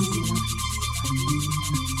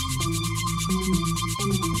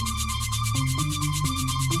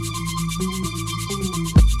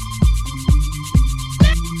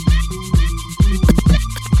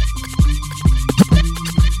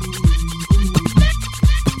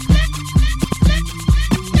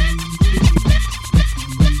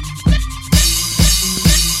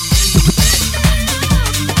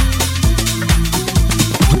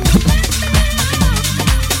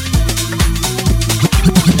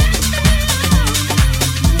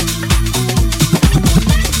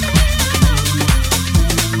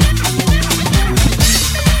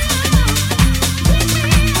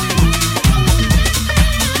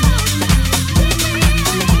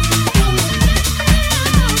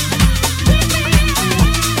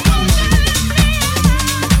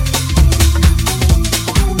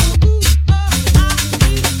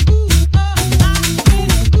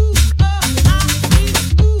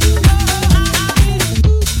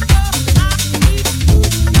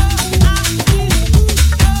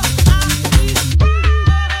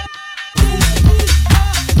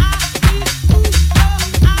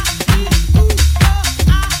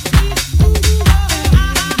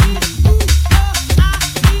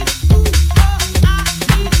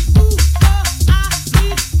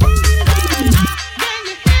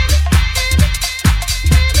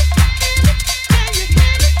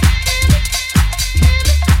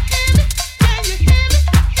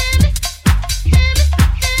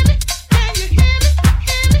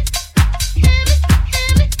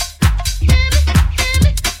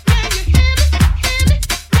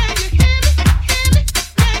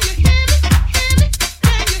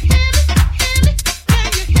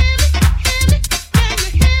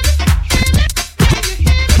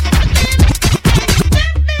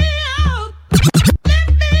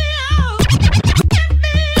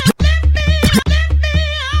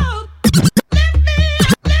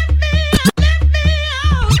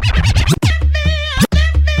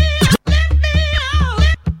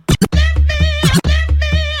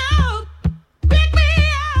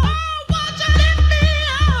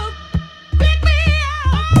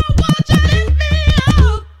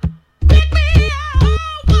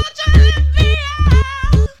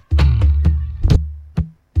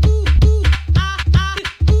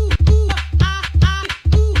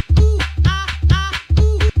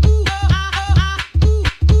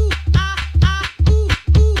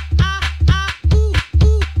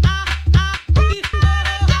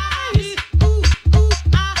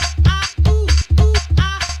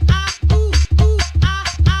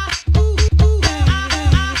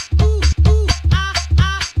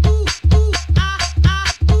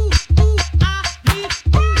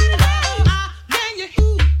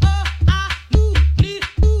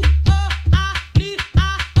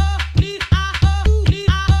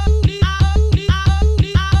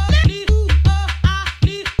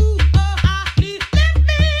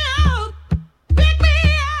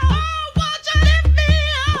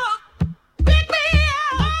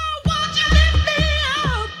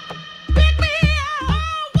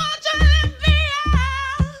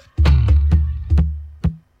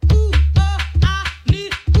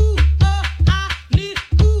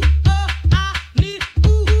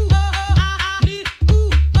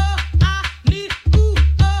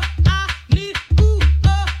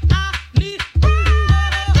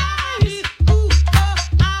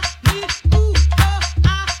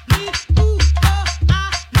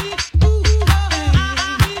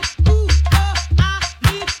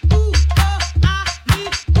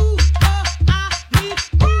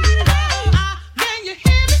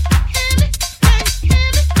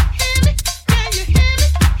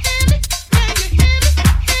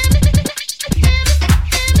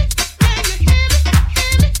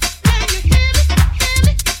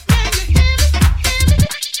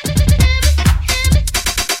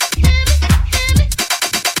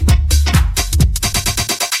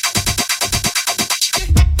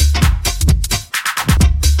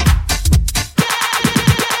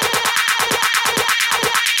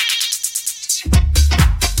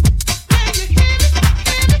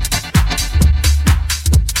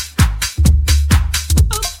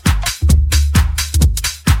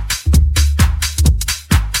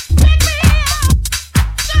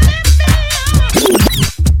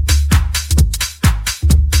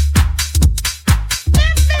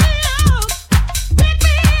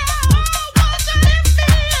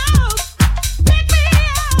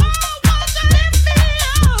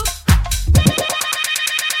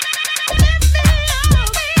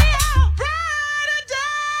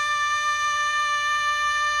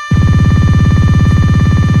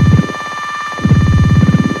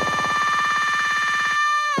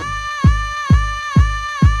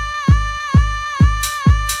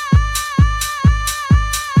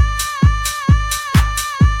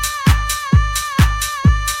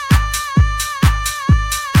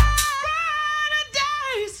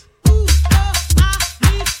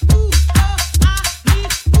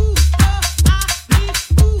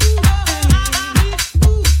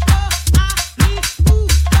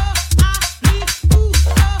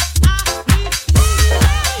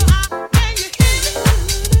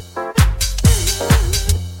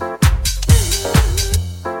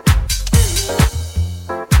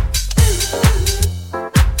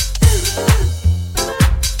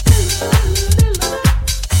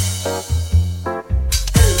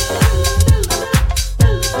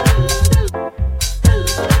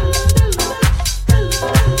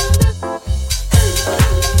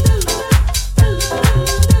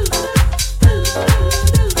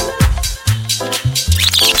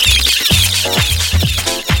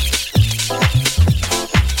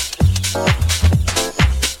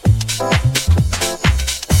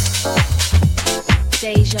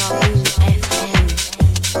 Vu FM.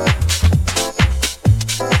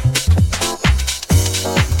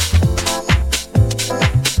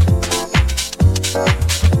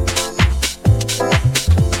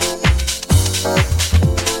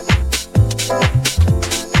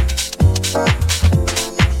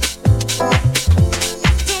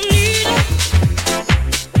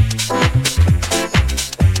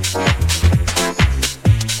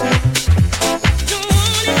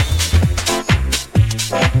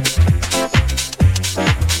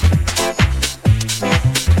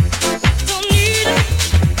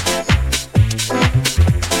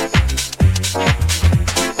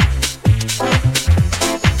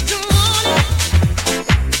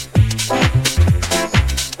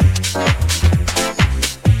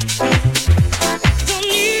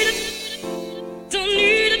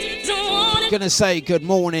 Gonna say good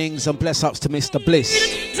mornings and bless ups to Mr.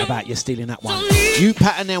 Bliss about you stealing that one. You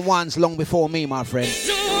pattern them ones long before me, my friend.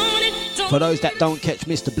 For those that don't catch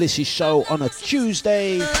Mr. Bliss's show on a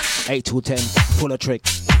Tuesday, 8 till 10, full of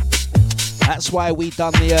tricks. That's why we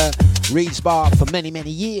done the Reed's Bar for many,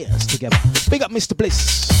 many years together. Big up Mr.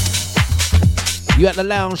 Bliss. You at the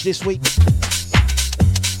lounge this week?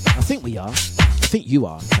 I think we are. I think you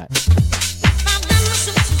are, in fact.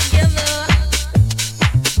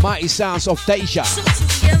 Mighty sounds of Deja.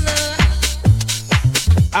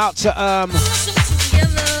 Out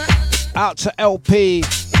to LP.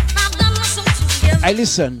 Hey,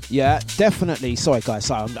 listen, yeah, definitely. Sorry, guys.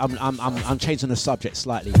 Sorry, I'm changing the subject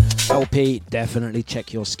slightly. LP, definitely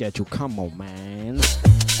check your schedule. Come on, man.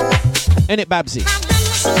 Innit, Babsy?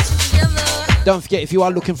 Don't forget, if you are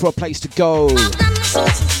looking for a place to go,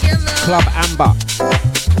 Club Amber,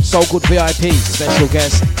 So Good VIP, special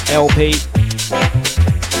guest LP.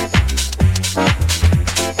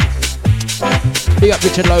 Big up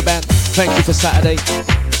Richard Loban, thank you for Saturday.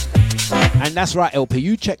 And that's right, LP,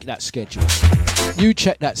 you check that schedule. You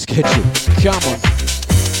check that schedule. Come on.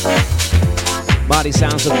 Mighty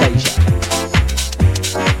sounds of Deja.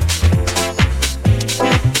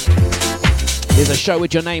 There's a show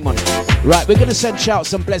with your name on it. Right, we're going to send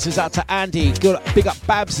shouts and blessings out to Andy. Good, big up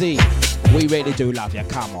Babsy. We really do love you.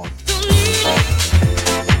 Come on.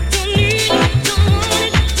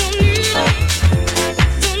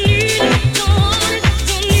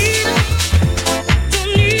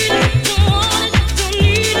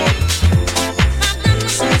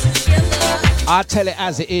 I tell it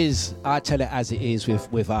as it is. I tell it as it is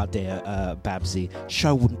with our dear Babsy.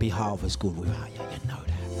 Show wouldn't be half as good without you. You know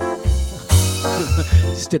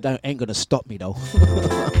that. Still ain't gonna stop me though.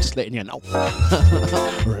 I'm just letting you know.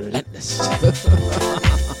 Relentless.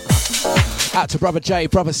 Out to brother Jay,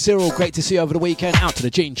 brother Cyril. Great to see you over the weekend. Out to the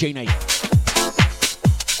Genie.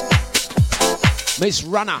 Miss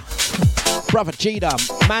Runner, brother Jida,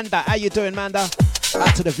 Manda. How you doing, Manda?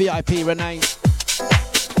 Out to the VIP Renee.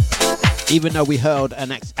 Even though we heard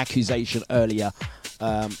an accusation earlier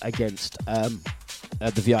against the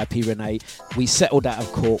VIP Renee, we settled out of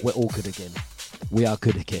court. We're all good again. We are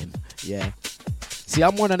good again. Yeah. See,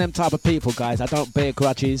 I'm one of them type of people, guys. I don't bear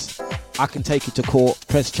grudges. I can take you to court,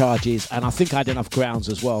 press charges, and I think I had enough grounds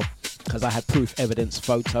as well because I had proof, evidence,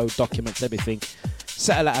 photo, documents, everything.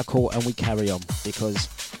 Settle out of court and we carry on because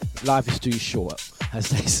life is too short, as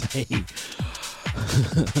they say.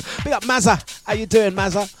 Big up Mazza. How you doing,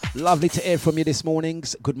 Mazza? Lovely to hear from you this morning.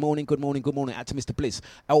 Good morning, good morning, good morning. Out to Mr. Bliss.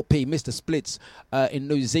 LP, Mr. Splits in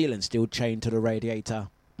New Zealand, still chained to the radiator.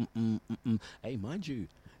 Hey, mind you,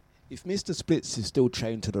 if Mr. Splits is still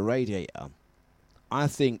chained to the radiator, I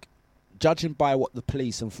think, judging by what the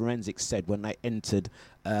police and forensics said when they entered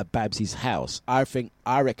Babsy's house, I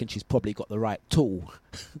reckon she's probably got the right tool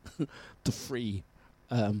to free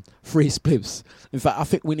spliffs. In fact, I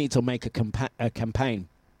think we need to make a campaign.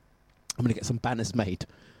 I'm going to get some banners made.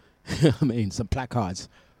 I mean, some placards.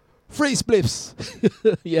 Free spliffs.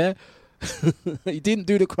 Yeah. He didn't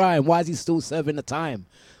do the crime. Why is he still serving the time?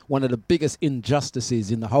 One of the biggest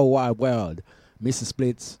injustices in the whole wide world. Mr.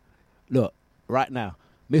 Splits, look, right now.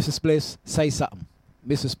 Mr. Splits, say something.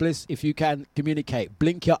 Mr. Splits, if you can communicate,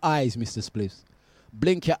 blink your eyes, Mr. Splits.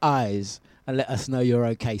 Blink your eyes and let us know you're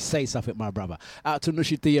okay. Say something, my brother. Out to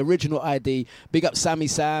Nushit, the original ID. Big up Sammy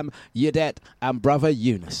Sam, Yadet, and brother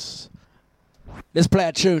Eunice. Let's play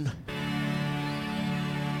a tune.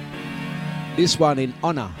 This one in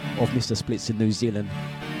honour of Mr. Splits in New Zealand.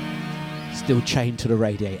 Still chained to the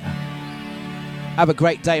radiator. Have a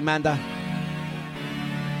great day, Manda.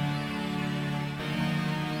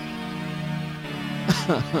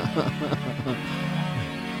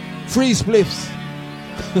 Free spliffs.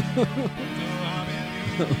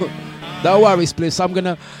 Don't worry, Spliffs.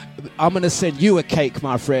 I'm gonna send you a cake,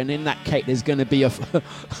 my friend. In that cake, there's gonna be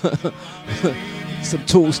some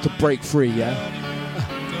tools to break free. Yeah,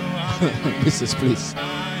 Mr. Spliffs,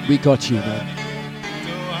 we got you, man.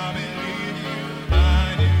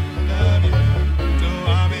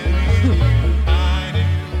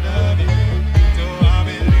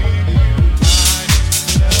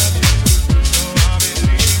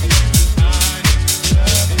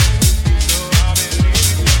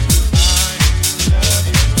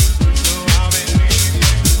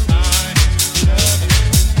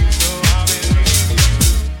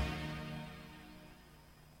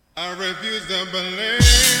 I refuse to believe.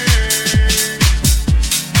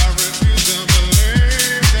 I refuse to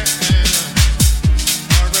believe that.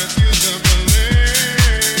 I refuse to believe.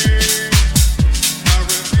 I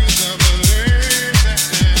refuse to believe that.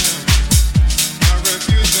 I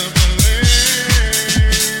refuse to believe.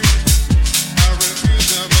 I refuse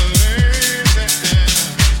to believe that.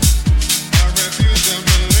 I refuse to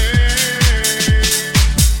believe.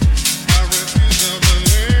 I refuse to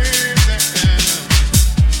believe that.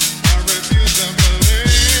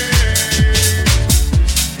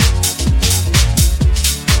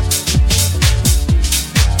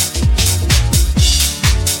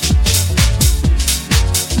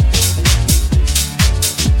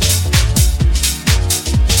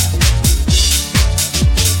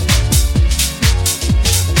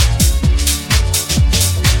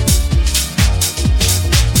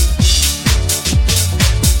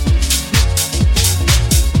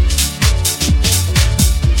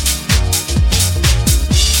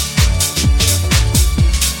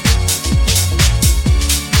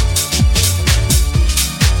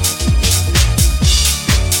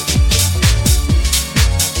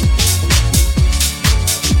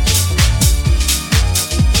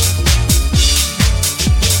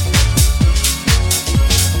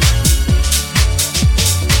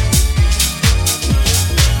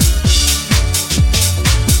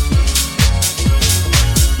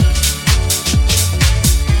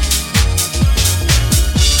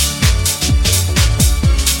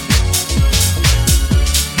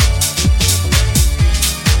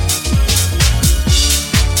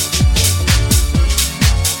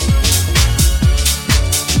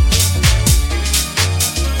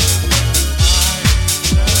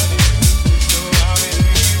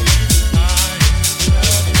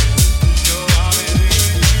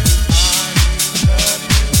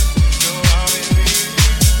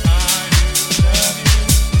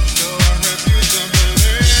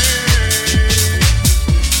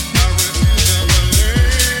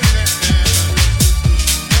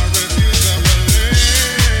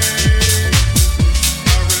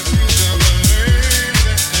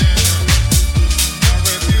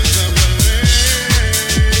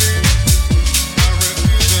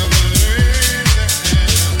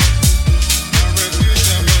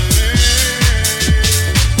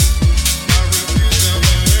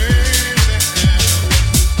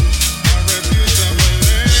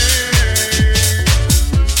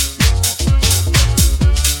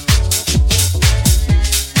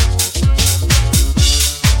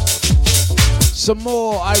 Some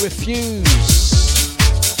more I Refuse.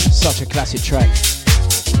 Such a classic track.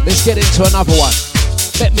 Let's get into another one.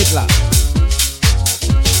 Bette Midler.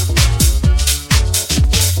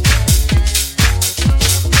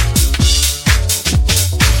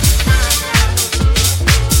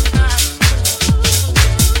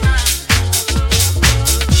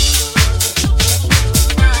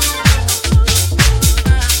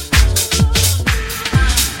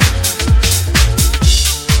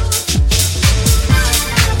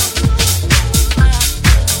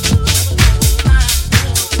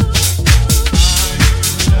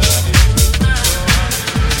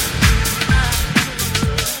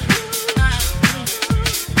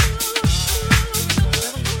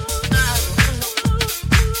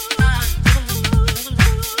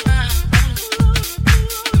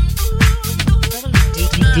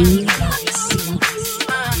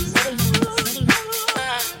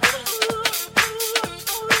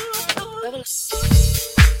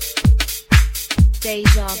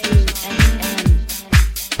 Deja Vu FM.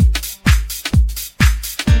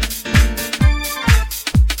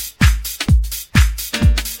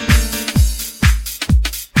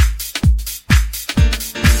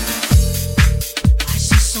 I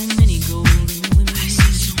see so many golden women.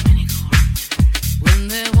 When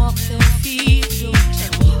they walk their feet don't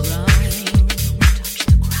touch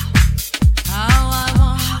the ground. How I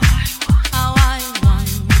want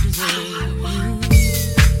to deserve you.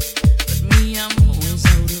 But me, I'm always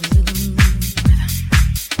out of rhythm.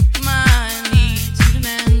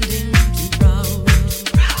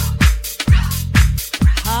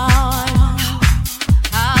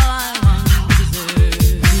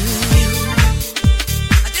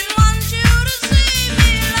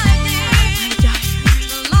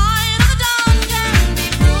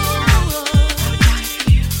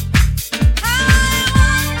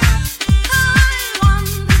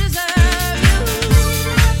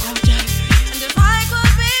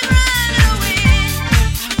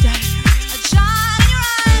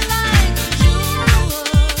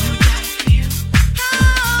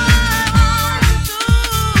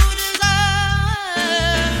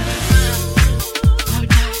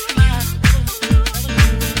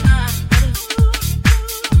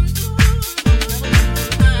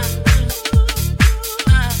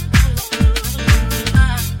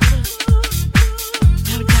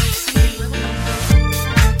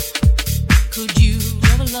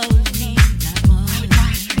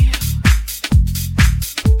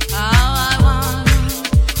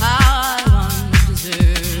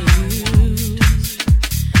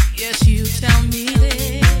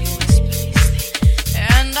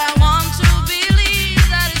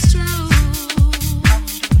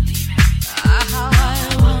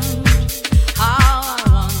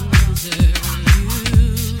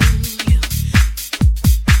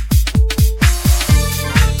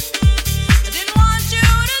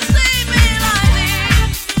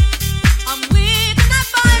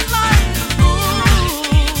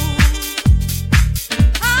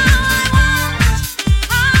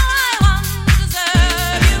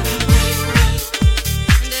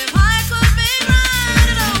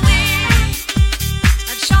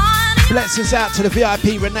 Blessings out to the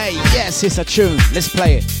VIP Renee. Yes, it's a tune. Let's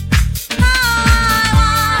play it.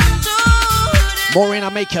 Maureen,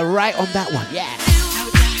 I'll make you right on that one. Yeah.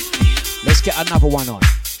 Let's get another one on.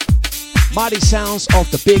 Mighty sounds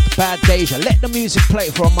of the big bad Deja. Let the music play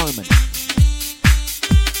for a moment.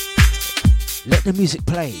 Let the music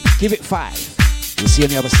play. Give it 5. We'll see you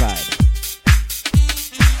on the other side.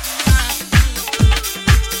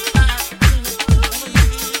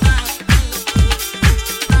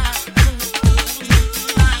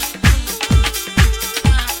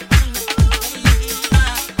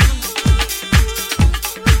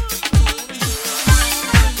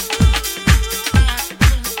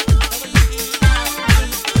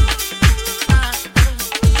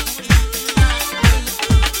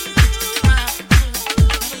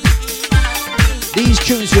 These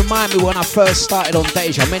tunes remind me when I first started on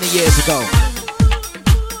Deja many years ago.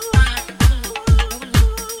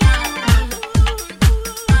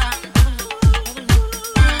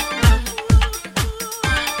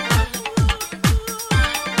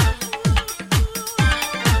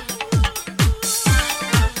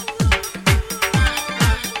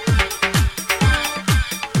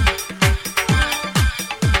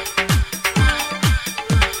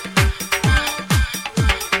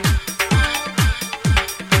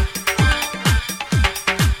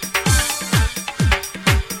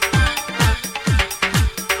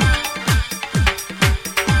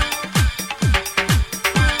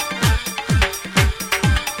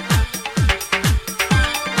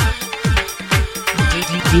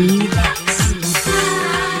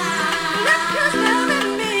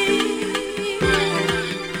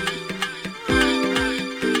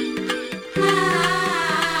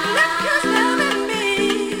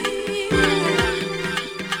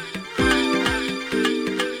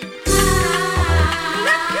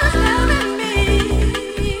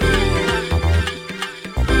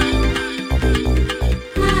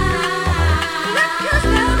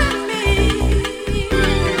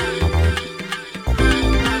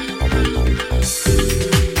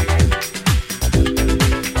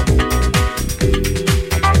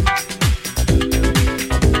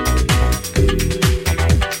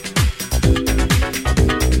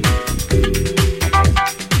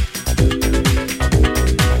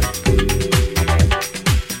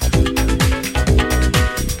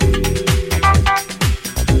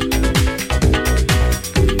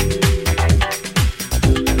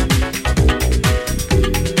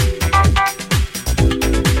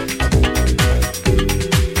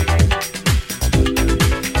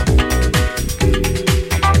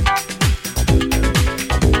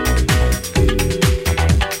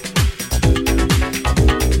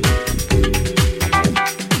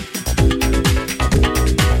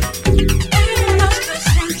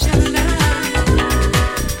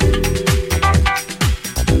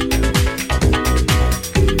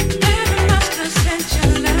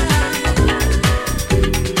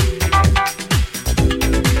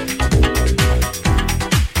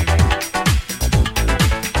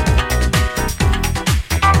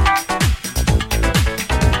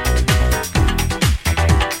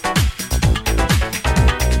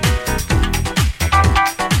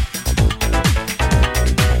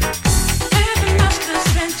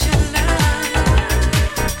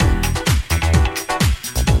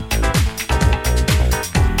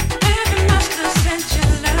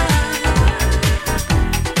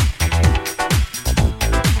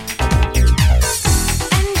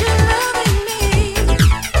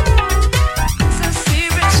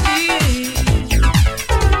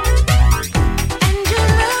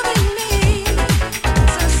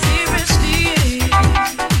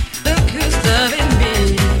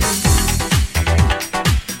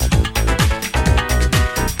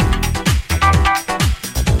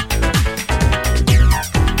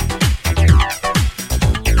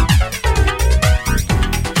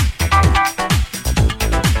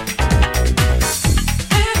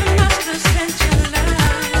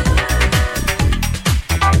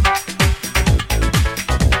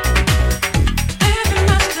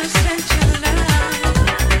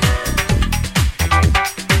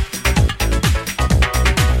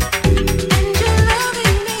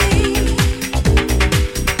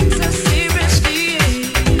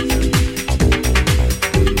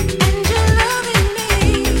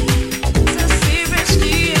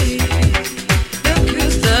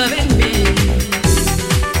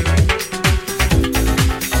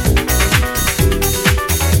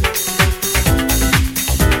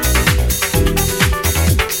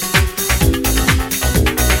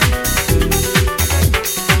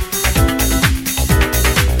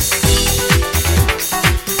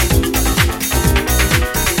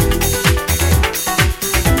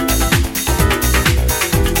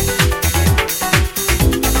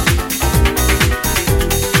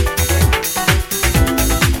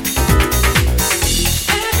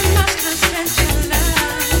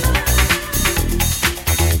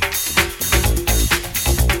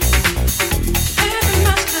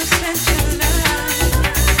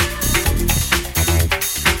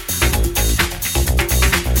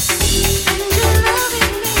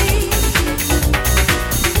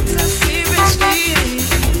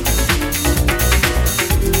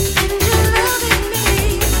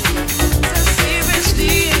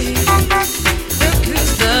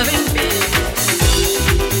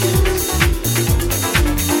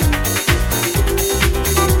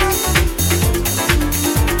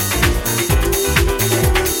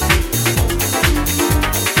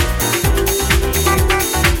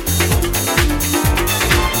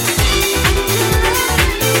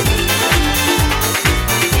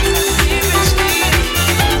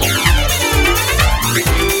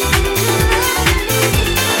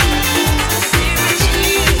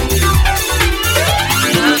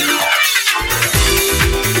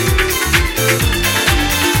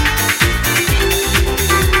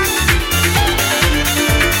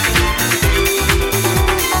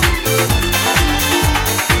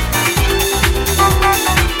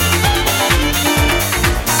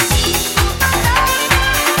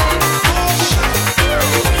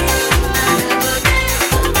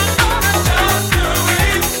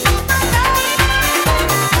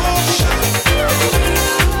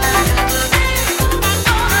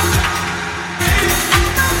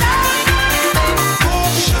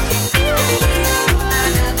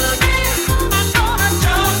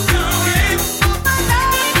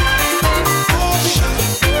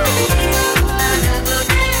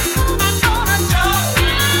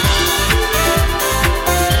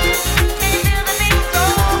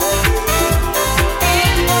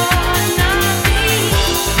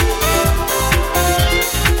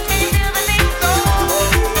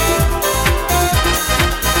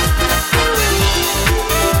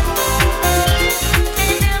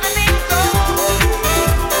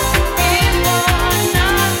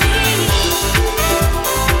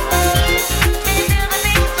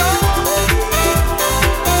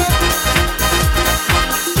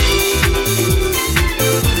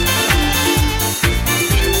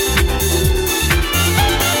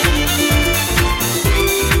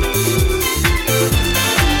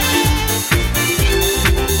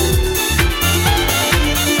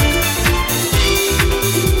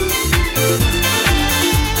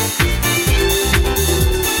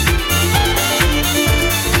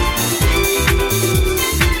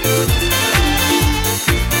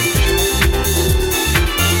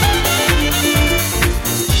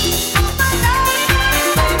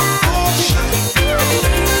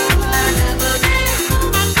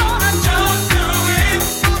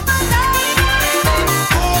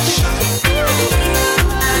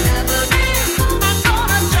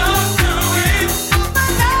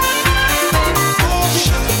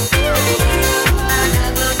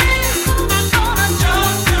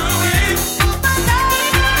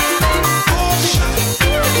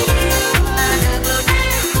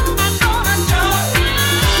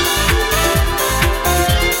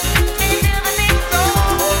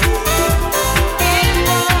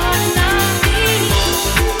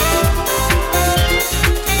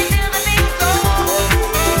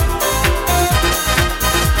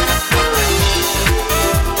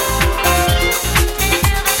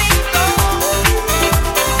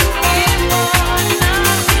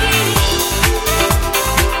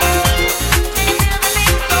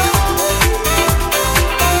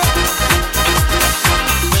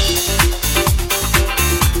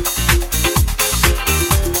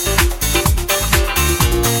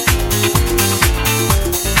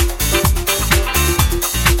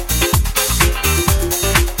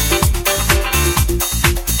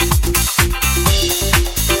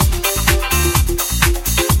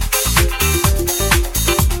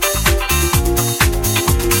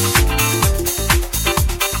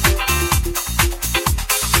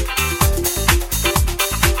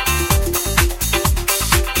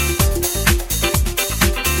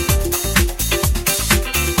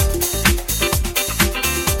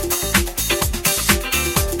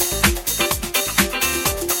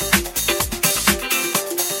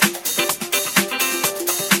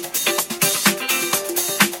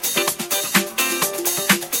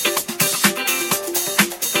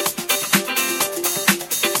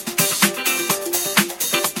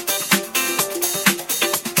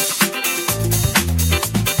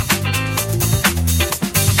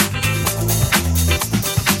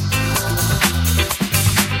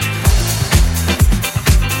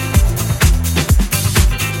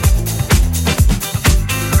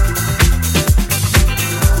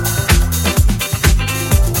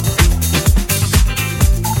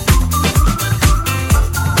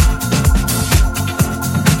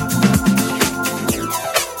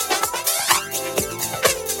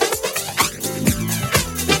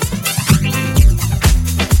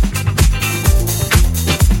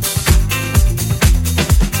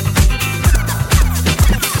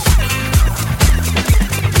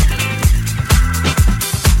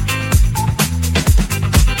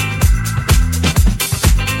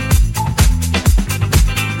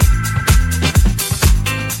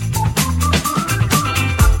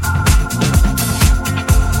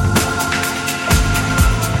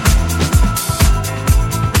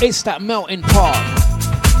 It's that melting pot.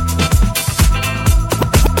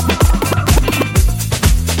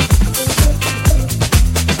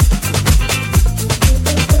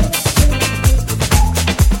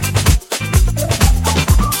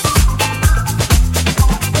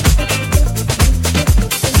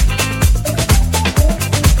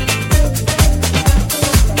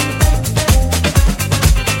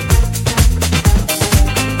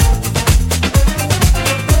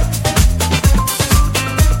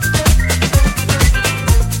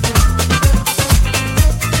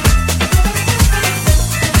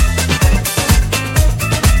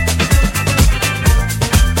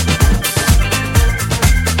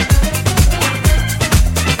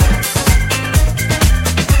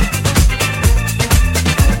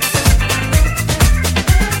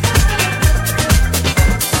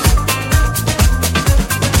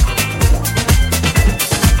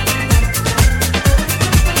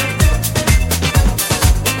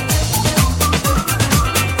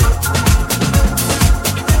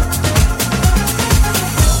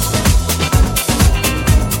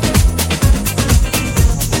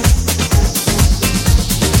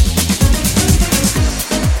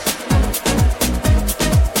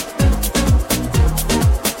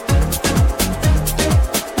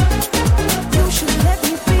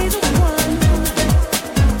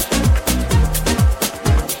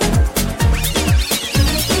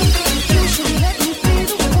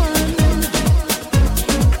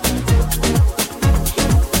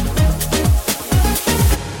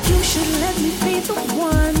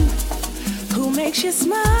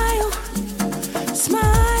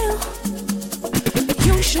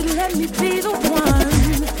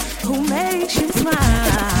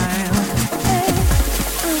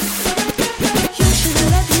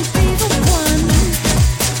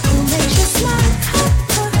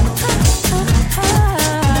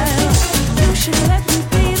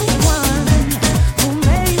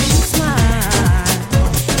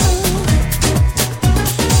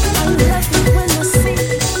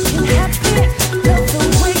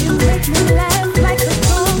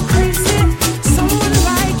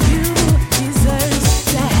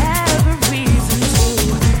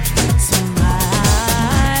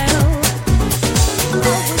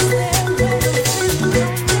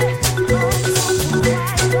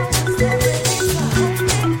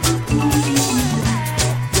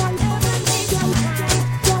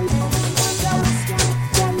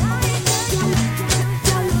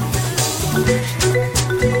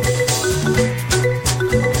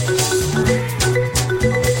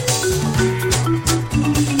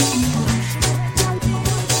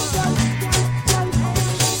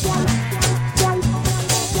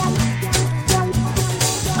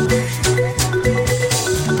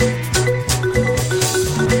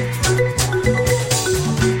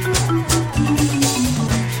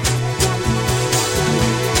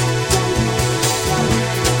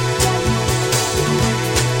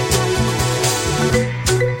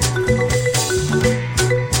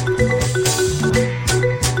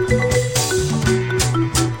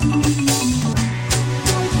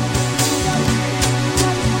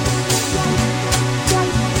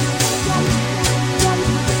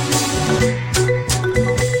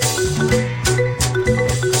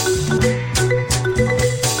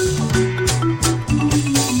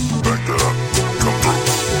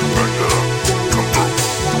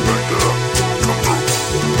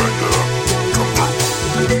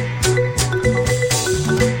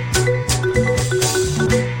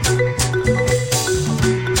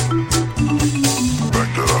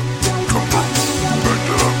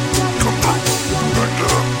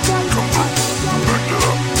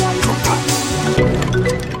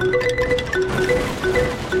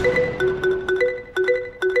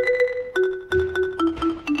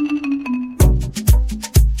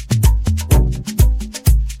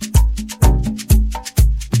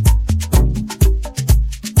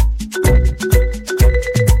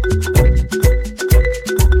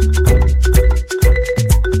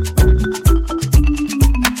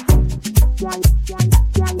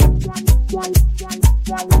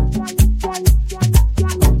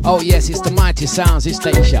 Oh yes, it's the mighty sounds, it's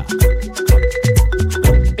Deja.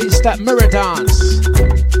 It's that mirror dance.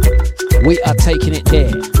 We are taking it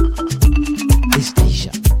there. It's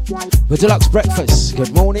Deja. With Deluxe Breakfast.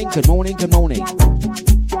 Good morning, good morning, good morning.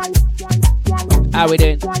 How we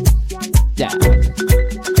doing? Yeah.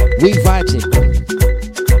 We vibing.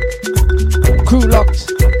 Crew locked.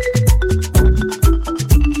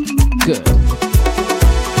 Good.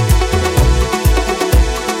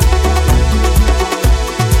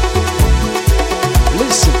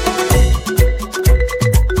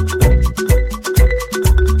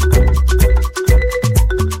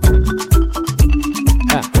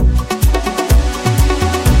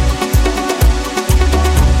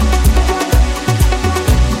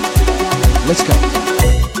 Let's go.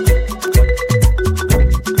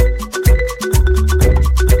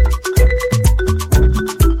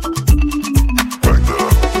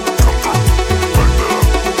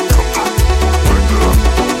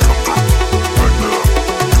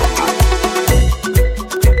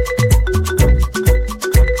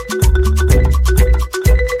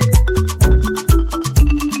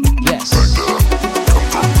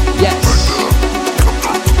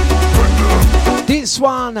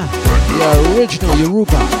 One, the original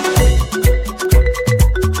Yoruba.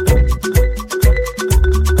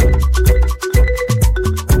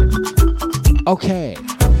 Okay.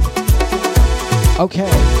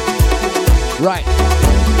 Right.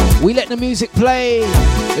 We let the music play.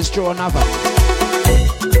 Let's draw another.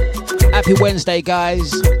 Happy Wednesday,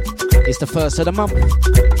 guys. It's the first of the month.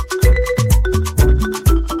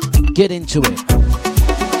 Get into it.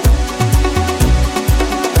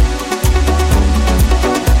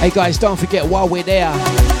 Hey guys, don't forget while we're there,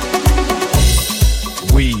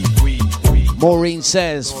 Maureen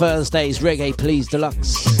says Thursdays reggae please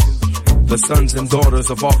Dlux. The sons and daughters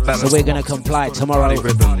of off balance. So we're gonna comply tomorrow.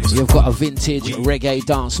 You've got a vintage reggae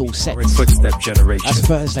dancehall set. Footstep generation. That's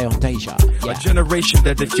Thursday on Deja. A generation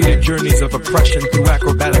that defeated journeys of oppression through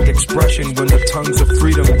acrobatic expression when the tongues of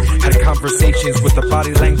freedom had conversations with the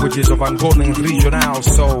body languages of Angolan regional.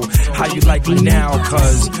 So how you like me now?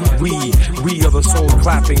 Cause we are the souls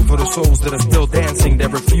clapping for the souls that are still dancing,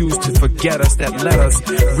 that refuse to forget us, that let us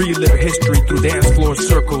relive history through dance floor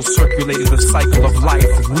circles, circulating the cycle of life.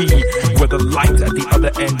 We were the light at the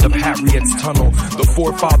other end of Harriet's tunnel. The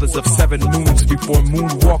forefathers of 7 moons before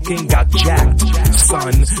moonwalking got jacked.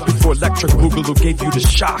 Son, before electric boogaloo gave you the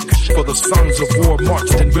shock. For the sons of war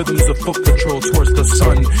marched in rhythms of foot patrol towards the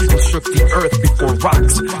sun and shook the earth before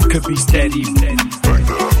rocks could be steady.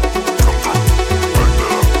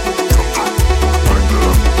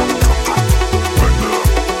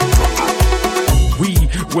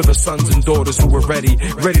 We're the sons and daughters who were ready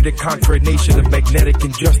to conquer a nation of magnetic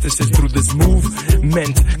injustices through this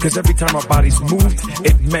movement. Cause every time our bodies moved,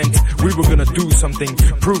 it meant we were gonna do something,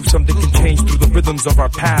 prove something can change through the rhythms of our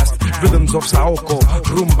past. Rhythms of saoko,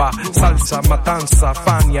 rumba, salsa, matanza,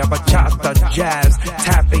 fania, bachata, jazz,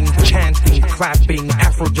 tapping, chanting, clapping,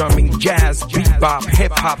 afro drumming, jazz, bebop,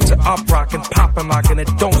 hip hop to up rock and pop and lock, and it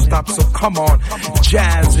don't stop. So come on,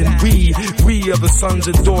 jazz, and we are the sons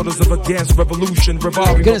and daughters of a dance revolution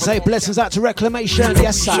revolving. I'm gonna say blessings out to Reclamation,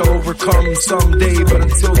 yes sir. Shall overcome someday, but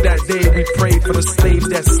until that day we pray for the slaves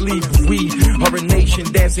that sleep. We are a nation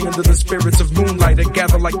dancing under the spirits of moonlight that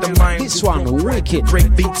gather like the mind. This one, wicked.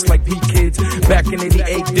 Break beats like we kids back in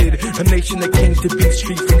 88 did. A nation that came to beat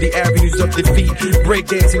street from the avenues of defeat. Break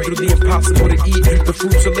dancing through the impossible to eat. The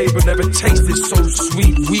fruits of labor never tasted so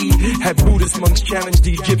sweet. We had Buddhist monks challenge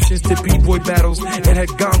the Egyptians to b-boy battles, and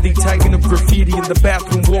had Gandhi tagging up graffiti in the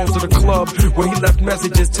bathroom walls of the club, where he left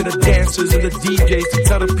messages to the dancers and the DJs to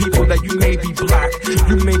tell the people that you may be black,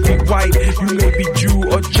 you may be white, you may be Jew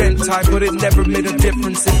or Gentile, but it never made a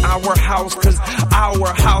difference in our house, cause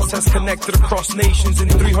our house has connected across nations in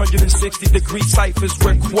 360-degree ciphers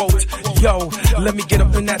where, quote, yo, let me get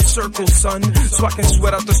up in that circle, son, so I can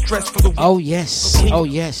sweat out the stress for the... Oh yes, oh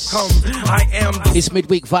yes. Come, I am it's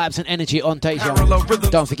midweek vibes and energy on Deja.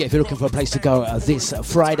 Don't forget, if you're looking for a place to go this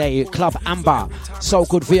Friday, Club Amber, So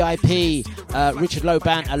Good VIP, Richard Lowe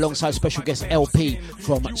Band alongside special guest LP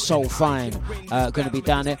from Soul Fine, going to be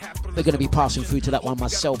down there. They're going to be passing through to that one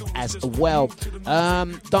myself as well.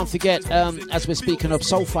 Don't forget, as we're speaking of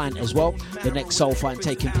Soul Fine as well, the next Soul Fine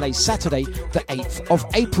taking place Saturday the 8th of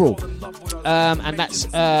April, and that's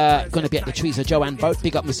going to be at the Trees of Joanne Boat.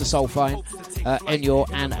 Big up Mr. Soul Fine, Enyo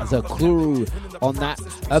and the crew on that.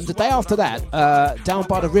 The day after that, down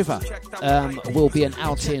by the river, will be an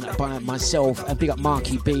outing by myself, and big up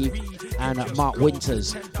Marky B and Mark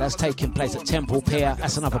Winters. That's taking place at Temple Pier.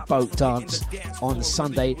 That's another boat dance on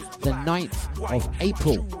Sunday the 9th of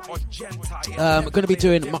April. I'm going to be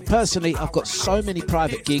doing, personally, I've got so many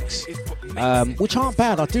private gigs, which aren't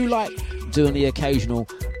bad. I do like doing the occasional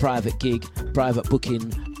private gig, private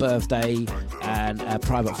booking, birthday and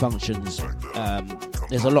private functions.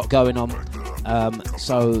 There's a lot going on,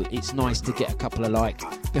 so it's nice to get a couple of like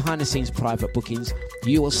behind the scenes private bookings.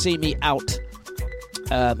 You will see me out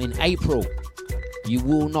in April. You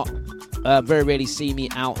will not very rarely see me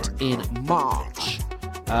out in March.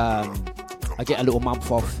 I get a little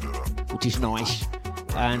month off, which is nice,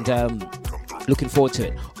 and looking forward to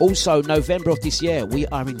it. Also, November of this year, we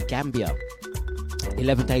are in Gambia.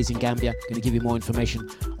 11 days in Gambia. Going to give you more information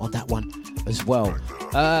on that one as well.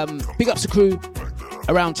 Big ups to crew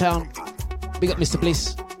around town. Big up Mr.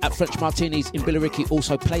 Bliss at French Martinis in Billericay.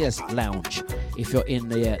 Also Players Lounge if you're in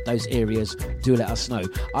those areas, do let us know.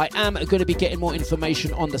 I am going to be getting more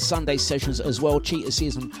information on the Sunday sessions as well. Cheetah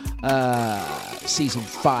Season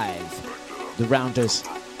 5, the Rounders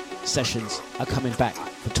sessions are coming back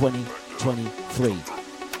for 2023.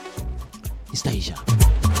 It's Deja.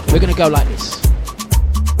 We're going to go like this.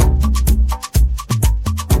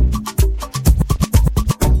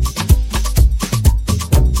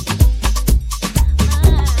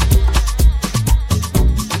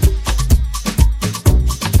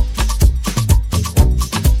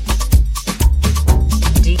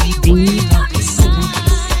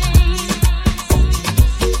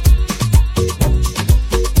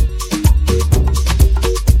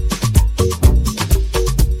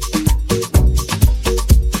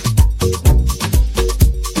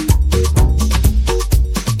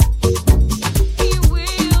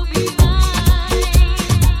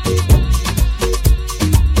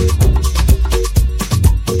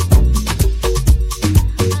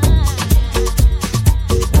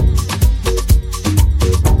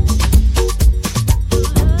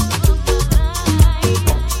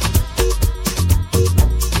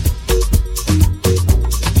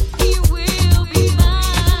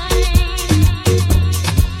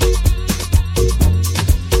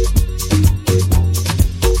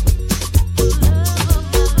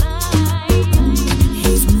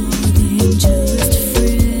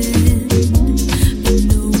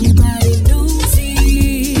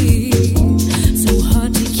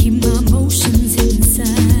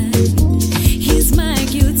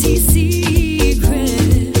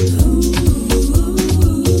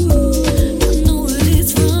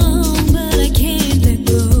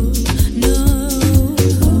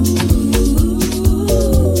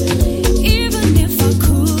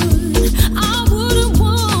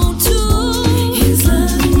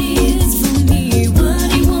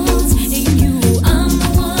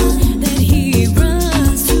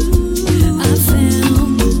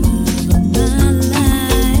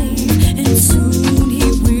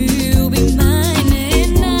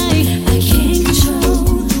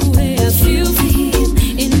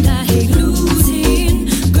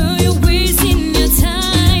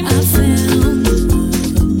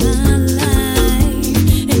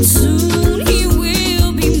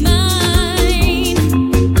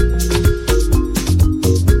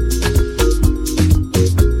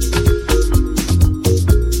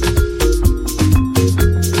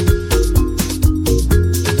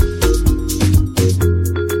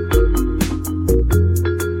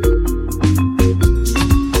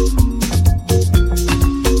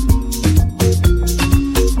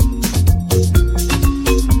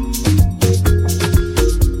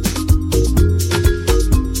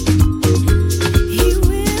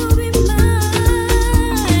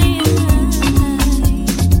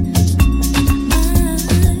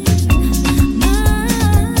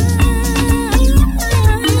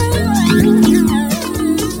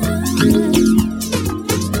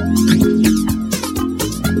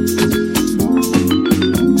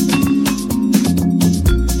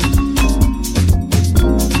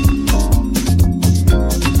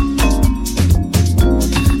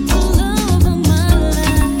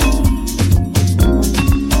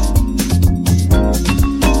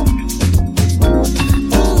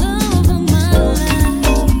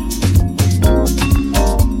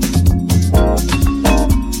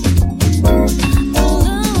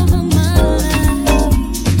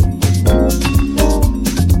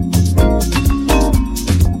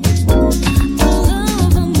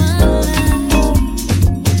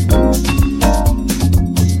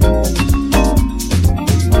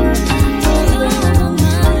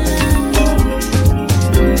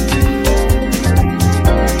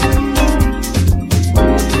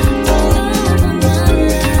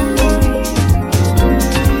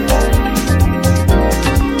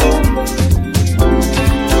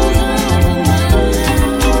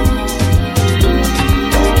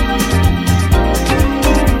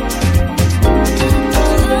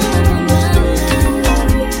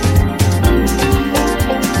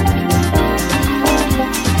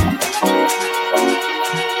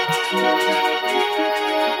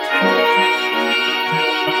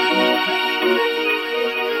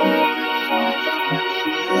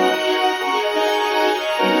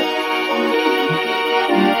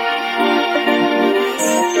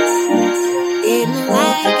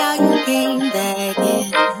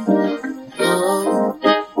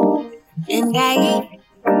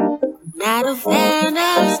 Not a fan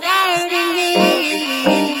of starting it.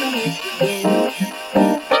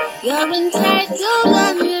 You're entitled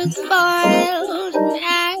and you're spoiled.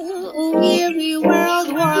 Now every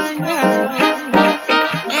world wonder.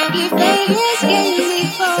 And your face gave me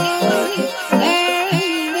for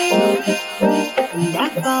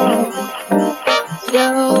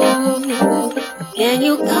Can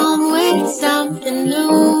you come with something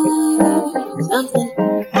new? Something,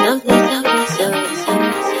 something, something,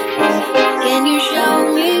 something. Can you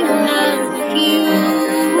show me another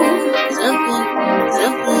cue? Something,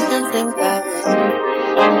 something, something, 'cause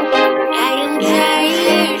I am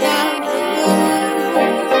tired of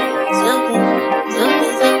something,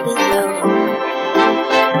 something, something, so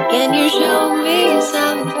can you show me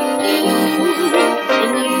something new?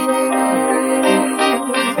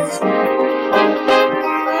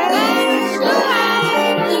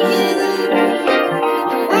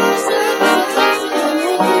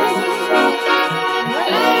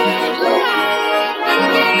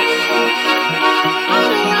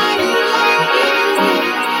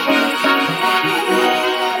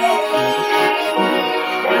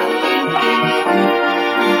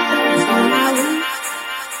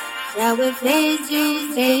 That we're face to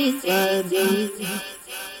face again.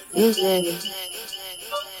 You say,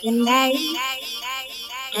 and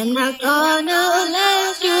I'm not gonna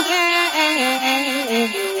let you have.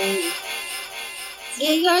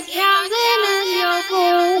 See, you're traveling and you're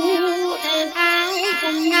cool, and I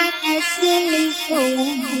am not that silly fool.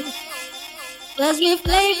 'Cause we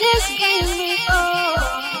played this game before,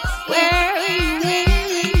 where you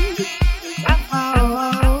win, I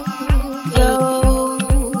fall. So,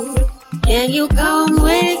 can you come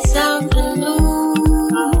with something new?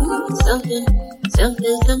 Something,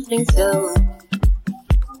 something, something, so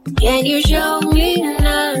can you show me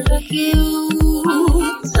another hue?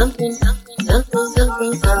 Something, something, something,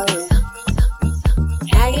 something, so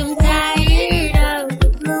I am tired of the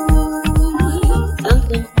blue.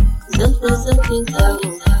 Something, something, something, so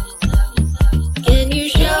can you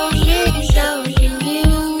show me something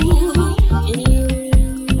new? And you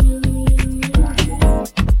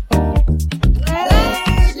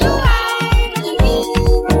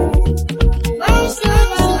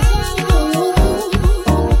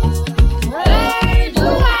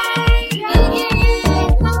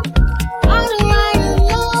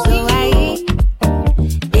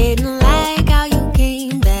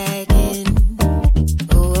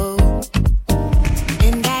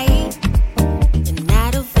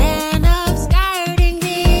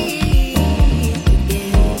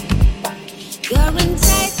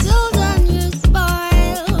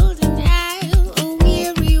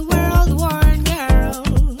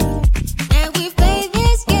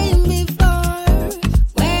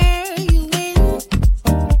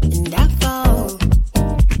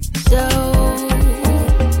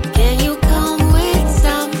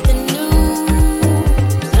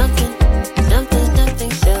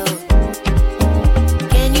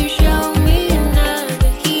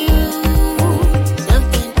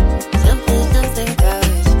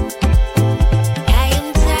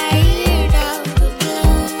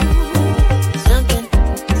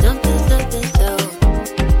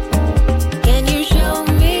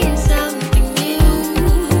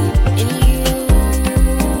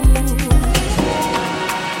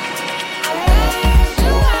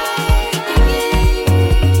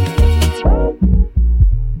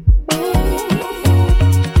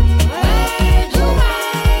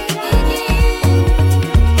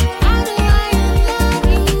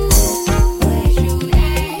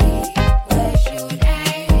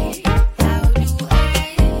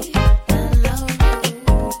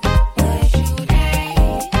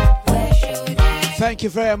Thank you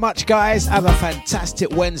very much, guys. Have a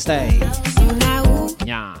fantastic Wednesday.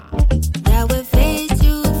 Yeah.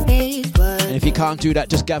 And if you can't do that,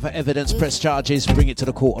 just gather evidence, press charges, bring it to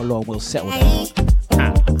the court of law, and we'll settle that.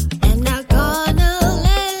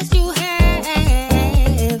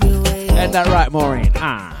 Ain't that right, Maureen?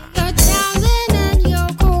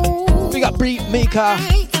 Big up Mika.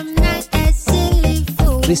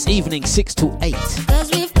 This evening, 6 to 8.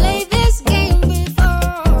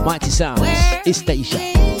 Mighty Sounds, it's Deja.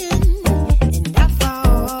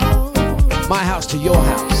 My house to your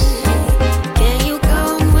house.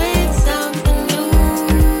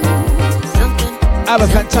 Have a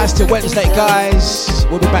fantastic Wednesday, guys.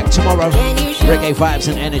 We'll be back tomorrow. Reggae vibes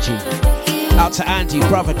and energy. Out to Andy,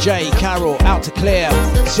 brother Jay, Carol. Out to Claire,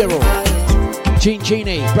 Cyril,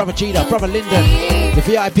 Jeannie, brother Gita, brother Lyndon, the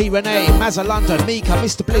VIP Renee, Mazza London, Mika,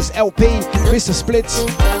 Mr. Bliss, LP, Mr. Splits,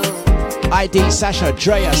 ID, Sasha,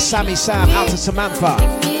 Drea, Sammy Sam, out to Samantha,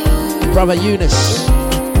 brother Eunice,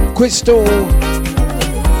 Crystal,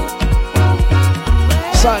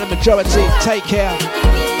 Silent Majority, take care,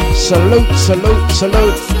 salute, salute,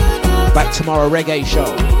 salute. Back tomorrow, reggae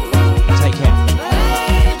show.